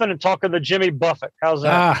something, and talking to Jimmy Buffett. How's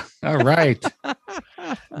that? All right.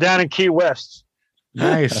 Down in Key West.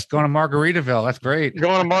 Nice. Going to Margaritaville. That's great.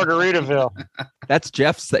 Going to Margaritaville. That's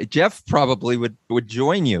Jeff's. Jeff probably would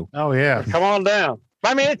join you. Oh, yeah. Come on down.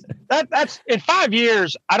 I mean, that's in 5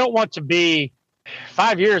 years. I don't want to be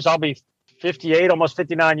 5 years. I'll be 58, almost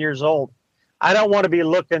 59 years old. I don't want to be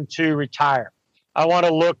looking to retire. I want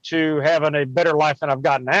to look to having a better life than I've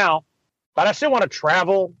got now, but I still want to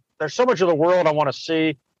travel. There's so much of the world I want to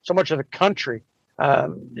see, so much of the country.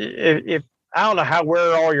 If I don't know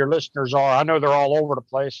where all your listeners are. I know they're all over the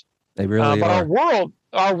place. They really but are.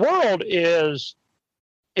 Our world is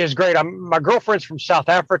great. My girlfriend's from South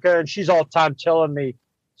Africa, and she's all the time telling me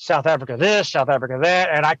South Africa this, South Africa that,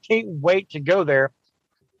 and I can't wait to go there.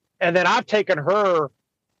 And then I've taken her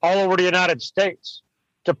all over the United States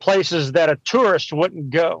to places that a tourist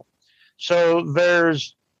wouldn't go. So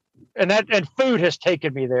and food has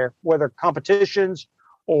taken me there, whether competitions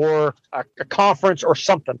or a conference or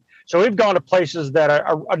something. So we've gone to places that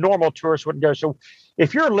a normal tourist wouldn't go. So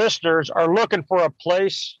if your listeners are looking for a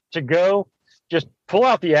place to go, just pull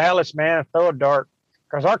out the atlas, man, and throw a dart,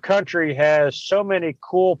 because our country has so many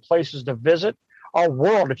cool places to visit. Our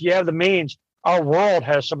world, if you have the means, our world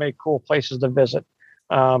has so many cool places to visit.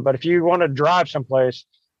 But if you want to drive someplace,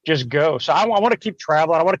 just go. So I want to keep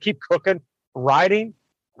traveling. I want to keep cooking, writing.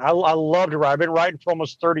 I love to write. I've been writing for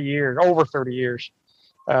almost 30 years, over 30 years.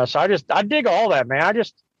 So I dig all that, man.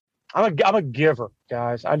 I'm a giver,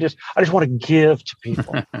 guys. I just want to give to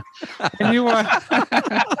people. And you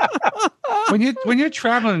when you're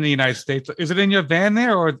traveling in the United States, is it in your van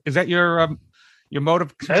there, or is that your mode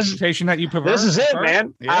of transportation that you prefer? This is it,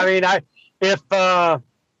 man. Yeah. I mean,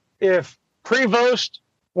 if Prevost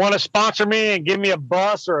want to sponsor me and give me a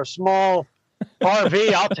bus or a small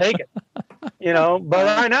RV, I'll take it. But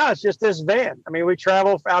right now it's just this van. I mean, we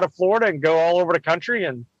travel out of Florida and go all over the country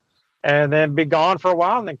and then be gone for a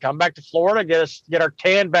while and then come back to Florida, get our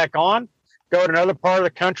tan back on, go to another part of the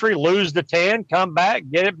country, lose the tan, come back,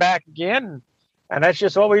 get it back again. And that's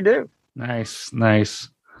just what we do. Nice.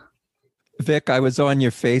 Vic, I was on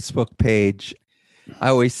your Facebook page. I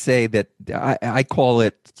always say that I call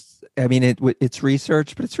it, I mean, it's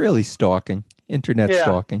research, but it's really stalking, internet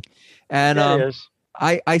stalking. And it is.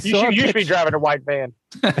 I saw you should be driving a white van.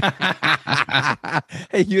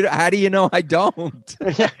 Hey, how do you know I don't?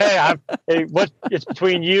 It's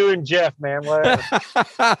between you and Jeff, man. Whatever.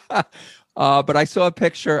 But I saw a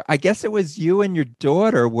picture. I guess it was you and your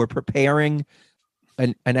daughter were preparing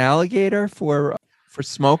an alligator for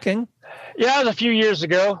smoking. Yeah, it was a few years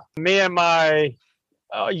ago. Me and my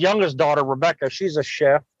youngest daughter, Rebecca, she's a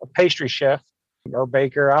chef, a pastry chef or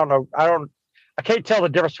baker. I can't tell the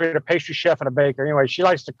difference between a pastry chef and a baker. Anyway, she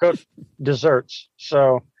likes to cook desserts.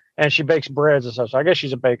 And she bakes breads and stuff. So I guess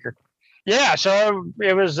she's a baker. Yeah. So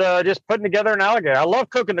it was just putting together an alligator. I love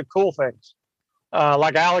cooking the cool things,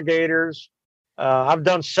 like alligators. I've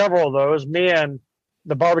done several of those. Me and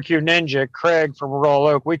the barbecue ninja, Craig from Royal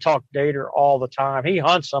Oak, we talk gator all the time. He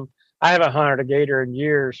hunts them. I haven't hunted a gator in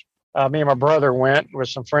years. Me and my brother went with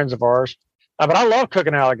some friends of ours. But I love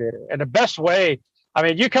cooking alligator. And the best way, I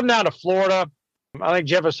mean, you come down to Florida. I think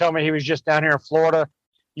Jeff was telling me he was just down here in Florida.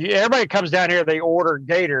 Everybody comes down here, they order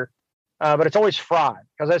gator, but it's always fried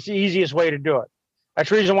because that's the easiest way to do it. That's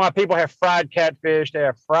the reason why people have fried catfish, they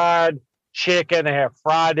have fried chicken, they have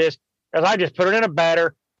fried this. Because I just put it in a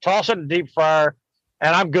batter, toss it in the deep fryer,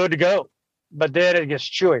 and I'm good to go. But then it gets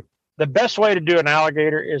chewy. The best way to do an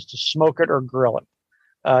alligator is to smoke it or grill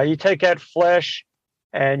it. You take that flesh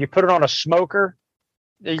and you put it on a smoker.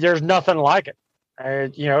 There's nothing like it.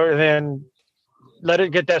 And then let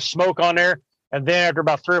it get that smoke on there. And then after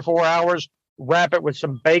about 3 or 4 hours, wrap it with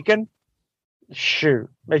some bacon. Shoot,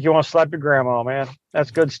 make you want to slap your grandma, man.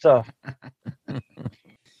 That's good stuff.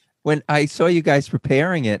 When I saw you guys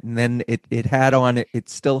preparing it, and then it had on it, it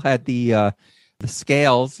still had the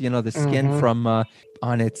scales, the skin from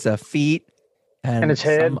on its feet and its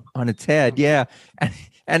head. On its head, yeah.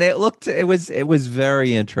 And it was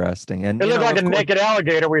very interesting. And it looked like a naked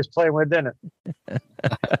alligator we was playing with, didn't it?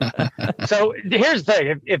 So here's the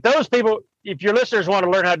thing: if your listeners want to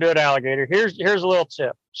learn how to do an alligator, here's a little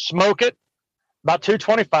tip: smoke it about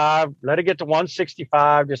 225, let it get to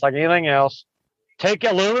 165, just like anything else. Take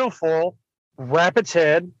aluminum foil, wrap its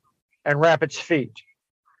head, and wrap its feet,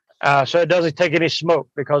 so it doesn't take any smoke.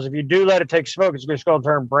 Because if you do let it take smoke, it's just going to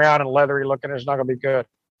turn brown and leathery looking. It's not going to be good.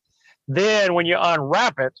 Then when you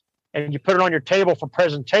unwrap it and you put it on your table for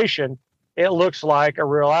presentation, it looks like a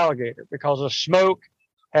real alligator because the smoke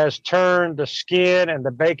has turned the skin and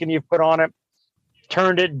the bacon you've put on it,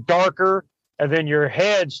 turned it darker, and then your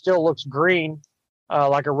head still looks green,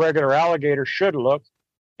 like a regular alligator should look.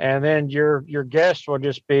 And then your guests will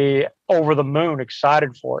just be over the moon,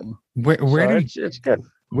 excited for it. It's good.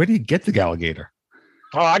 Where do you get the alligator?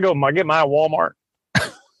 Oh, I get mine at Walmart.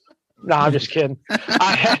 No, I'm just kidding. There's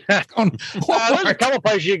a couple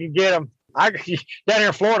places you can get them. Down here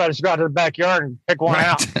in Florida, I just go out to the backyard and pick one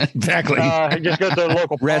out. Exactly. Just go to the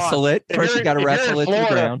local wrestle pond. it. First, you got to wrestle it to the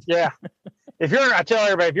ground. Yeah. I tell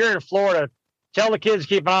everybody, if you're in Florida, tell the kids to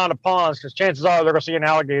keep an eye on the ponds because chances are they're going to see an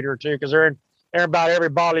alligator or two because they're in about every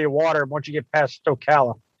body of water once you get past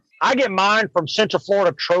Ocala. I get mine from Central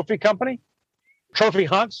Florida Trophy Company, Trophy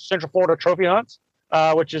Hunts, Central Florida Trophy Hunts,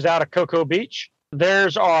 which is out of Cocoa Beach.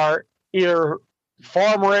 Theirs are either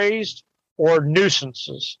farm raised or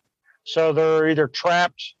nuisances. So they're either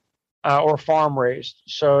trapped or farm raised.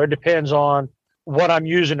 So it depends on what I'm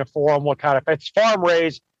using it for and what kind of. If it's farm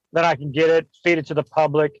raised, then I can get it, feed it to the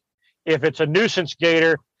public. If it's a nuisance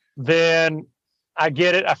gator, then I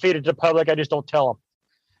get it. I feed it to the public. I just don't tell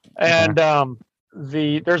them. And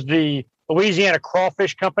there's the Louisiana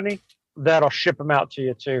Crawfish Company that'll ship them out to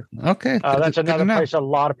you too. Okay. That's Good to another know. place a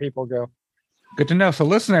lot of people go. Good to know. So,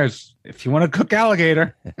 listeners, if you want to cook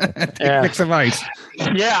alligator, take Vic's advice.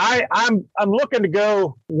 Yeah, I'm looking to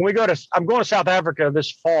go when we go to. I'm going to South Africa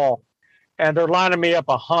this fall, and they're lining me up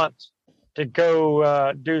a hunt to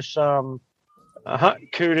go do some hunt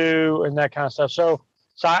kudu and that kind of stuff. So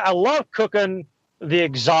I love cooking the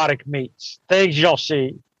exotic meats, things you don't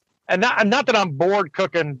see, and not that I'm bored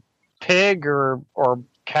cooking pig or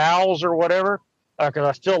cows or whatever, because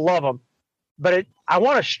I still love them, but I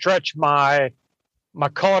want to stretch my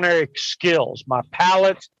culinary skills, my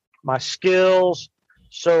palate, my skills.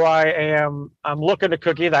 So I'm looking to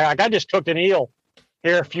cook either. Like I just cooked an eel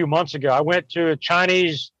here a few months ago. I went to a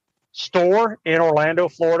Chinese store in Orlando,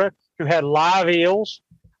 Florida, who had live eels.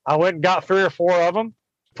 I went and got 3 or 4 of them,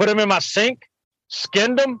 put them in my sink,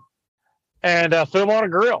 skinned them, and threw them on a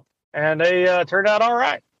grill. And they turned out all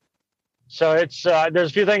right. So it's there's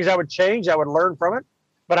a few things I would change. I would learn from it,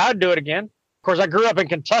 but I'd do it again. Of course, I grew up in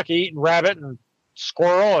Kentucky eating rabbit and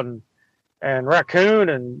squirrel and raccoon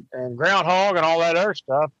and groundhog and all that other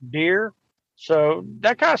stuff, deer. So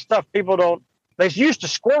that kind of stuff they used to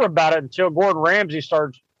squirm about it until Gordon Ramsay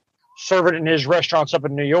started serving it in his restaurants up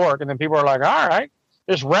in New York. And then people are like, all right,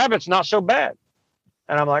 this rabbit's not so bad.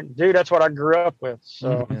 And I'm like, dude, that's what I grew up with.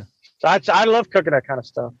 So, I love cooking that kind of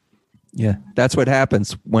stuff. Yeah, that's what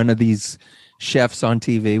happens. One of these chefs on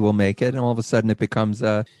TV will make it, and all of a sudden it becomes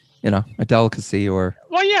a delicacy or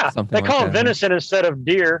something they call like it that. venison instead of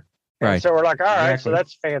deer. And Right. so we're like, all right, Exactly. so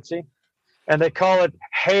that's fancy. And they call it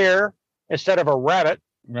hare instead of a rabbit,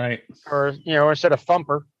 Right. or instead of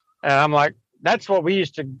thumper. And I'm like, that's what we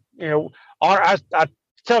used to, I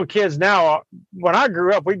tell kids now, when I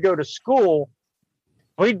grew up, we'd go to school.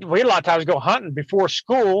 We'd a lot of times go hunting before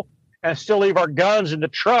school and still leave our guns in the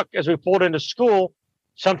truck as we pulled into school,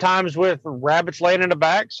 sometimes with rabbits laying in the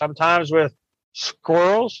back, sometimes with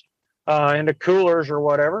squirrels in the coolers or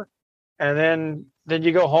whatever. And then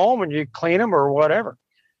you go home and you clean them or whatever.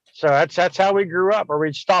 So that's how we grew up. Or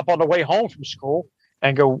we'd stop on the way home from school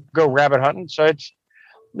and go rabbit hunting. So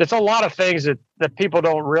it's a lot of things that people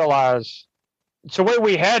don't realize. It's the way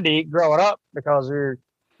we had to eat growing up, because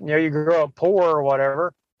you grow up poor or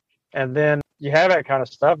whatever, and then you have that kind of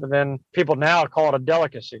stuff, and then people now call it a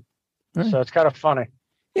delicacy. Right. So it's kind of funny.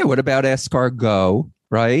 Yeah, what about escargot,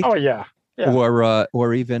 right? Oh yeah. Yeah.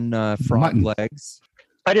 Or even frog Mutton. legs.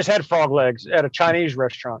 I just had frog legs at a Chinese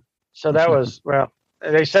restaurant. So that was, well,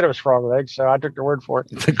 they said it was frog legs, so I took their word for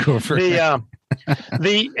it. Go for it.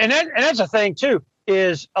 And that's the thing too,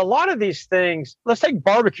 is a lot of these things. Let's take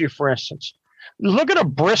barbecue, for instance. Look at a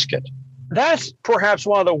brisket. That's perhaps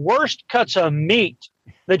one of the worst cuts of meat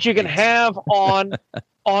that you can have on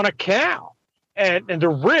a cow. And the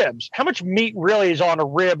ribs, how much meat really is on a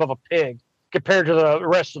rib of a pig compared to the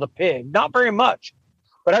rest of the pig? Not very much.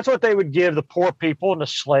 But that's what they would give the poor people and the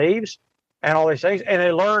slaves and all these things. And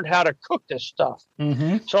they learned how to cook this stuff.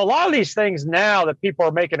 Mm-hmm. So a lot of these things now that people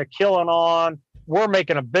are making a killing on, we're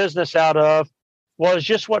making a business out of, was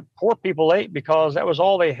just what poor people ate, because that was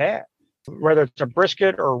all they had, whether it's a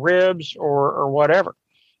brisket or ribs or whatever.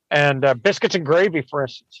 And biscuits and gravy, for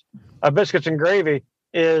instance. Biscuits and gravy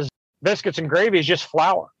is just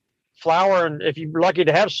flour. Flour, and if you're lucky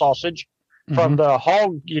to have sausage from the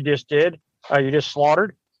hog you just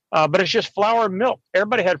slaughtered, but it's just flour and milk.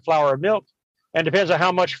 Everybody had flour and milk, and depends on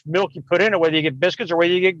how much milk you put in it, whether you get biscuits or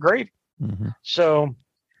whether you get gravy. Mm-hmm. So,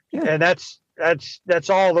 and that's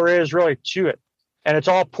all there is really to it. And it's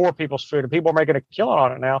all poor people's food, and people are making a killing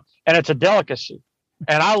on it now, and it's a delicacy.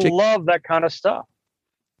 And I love that kind of stuff.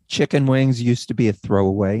 Chicken wings used to be a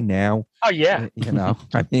throwaway. Now, Oh yeah,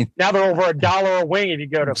 I mean, now they're over $1 a wing if you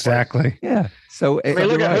go to a place. Exactly. yeah. So I mean,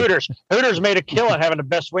 look you're at right. Hooters. Hooters made a killing having the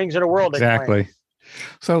best wings in the world. they claim. Exactly.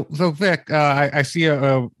 So Vic, I see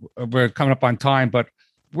we're coming up on time, but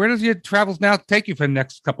where does your travels now take you for the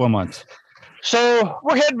next couple of months? So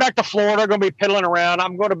we're heading back to Florida. Going to be piddling around.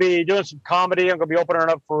 I'm going to be doing some comedy. I'm going to be opening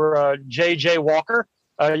up for J.J. Walker.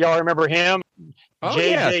 Y'all remember him? Oh,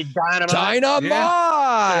 J.J. Dynamite. Dynamite.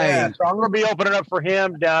 Yeah, so I'm going to be opening up for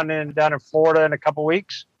him down in Florida in a couple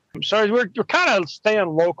weeks. So we're kind of staying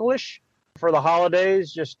localish for the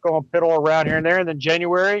holidays, just going piddle around here and there. And then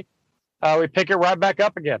January, we pick it right back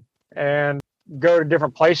up again and go to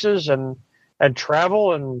different places and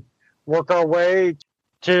travel and work our way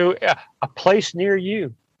to a place near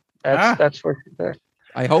you. That's what.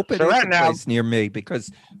 I hope it So is right a now- place near me,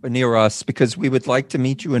 near us, because we would like to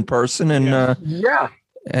meet you in person and Yeah.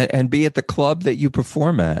 and be at the club that you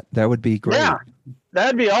perform at. That would be great. Yeah,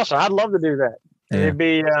 that'd be awesome. I'd love to do that. Yeah. It'd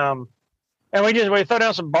be, and we throw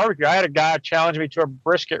down some barbecue. I had a guy challenge me to a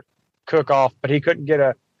brisket cook-off, but he couldn't get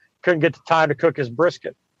the time to cook his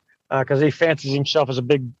brisket because he fancies himself as a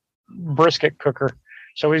big brisket cooker.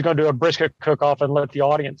 So he's going to do a brisket cook-off and let the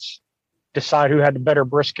audience decide who had the better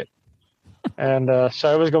brisket. And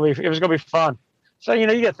so it was going to be fun. So you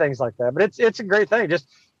get things like that, but it's a great thing. Just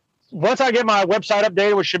once I get my website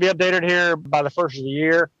updated, which should be updated here by the first of the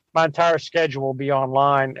year, my entire schedule will be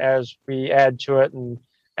online as we add to it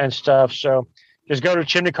and stuff. So just go to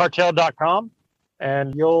chimneycartel.com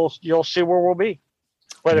and you'll see where we'll be,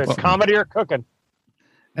 whether it's comedy or cooking.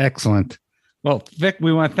 Excellent. Well, Vic,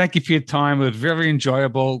 we want to thank you for your time. It was very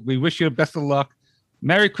enjoyable. We wish you the best of luck.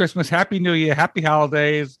 Merry Christmas, Happy New Year, Happy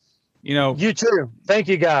Holidays. You too. Thank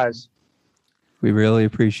you, guys. We really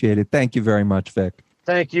appreciate it. Thank you very much, Vic.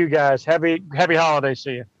 Thank you, guys. Happy holidays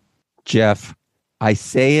to you. Jeff, I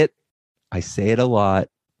say it a lot,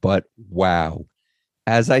 but wow.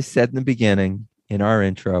 As I said in the beginning, in our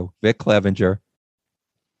intro, Vic Clevenger,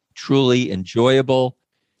 truly enjoyable.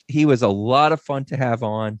 He was a lot of fun to have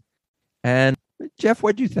on. And Jeff,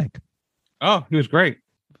 what do you think? Oh, he was great.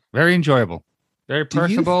 Very enjoyable. Very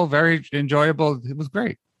personable, very enjoyable. It was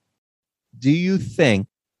great. Do you think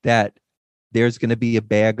that there's going to be a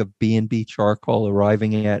bag of B&B charcoal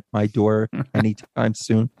arriving at my door anytime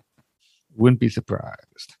soon? Wouldn't be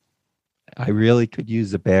surprised. I really could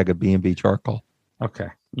use a bag of B&B charcoal. Okay.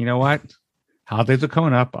 You know what? Holidays are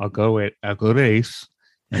coming up. I'll go to Ace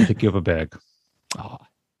and pick you up a bag. Oh,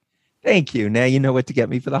 thank you. Now you know what to get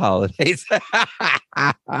me for the holidays.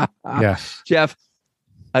 Yes. Jeff,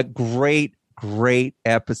 a great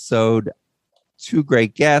episode. 2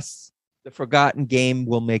 great guests. The Forgotten Game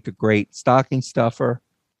will make a great stocking stuffer.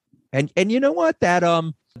 And you know what? That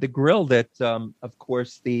the grill that of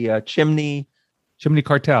course the Chimney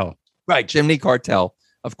Cartel. Right, Chimney Cartel.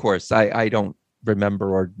 Of course. I don't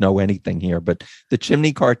remember or know anything here, but the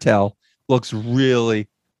Chimney Cartel looks really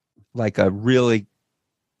like a really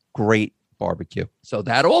great barbecue. So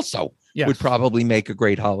that also would probably make a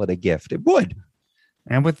great holiday gift. It would.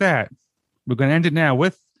 And with that, we're going to end it now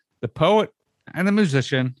with the poet and the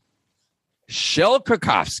musician, Shel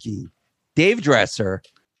Krakowski, Dave Dresser.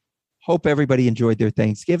 Hope everybody enjoyed their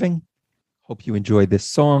Thanksgiving. Hope you enjoyed this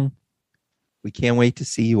song. We can't wait to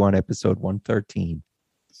see you on episode 113.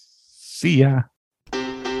 See ya.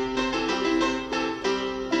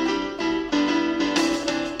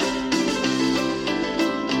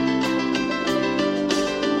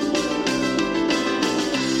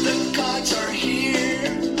 The gods are here,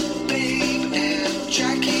 Babe and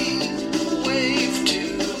Jackie. Wave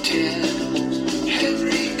to Ted,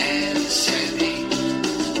 Henry and Sammy.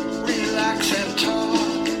 Relax and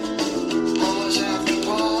talk, pause after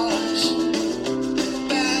pause.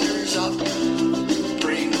 Batters up,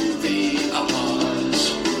 bring the applause.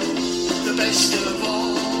 The best of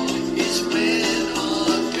all is when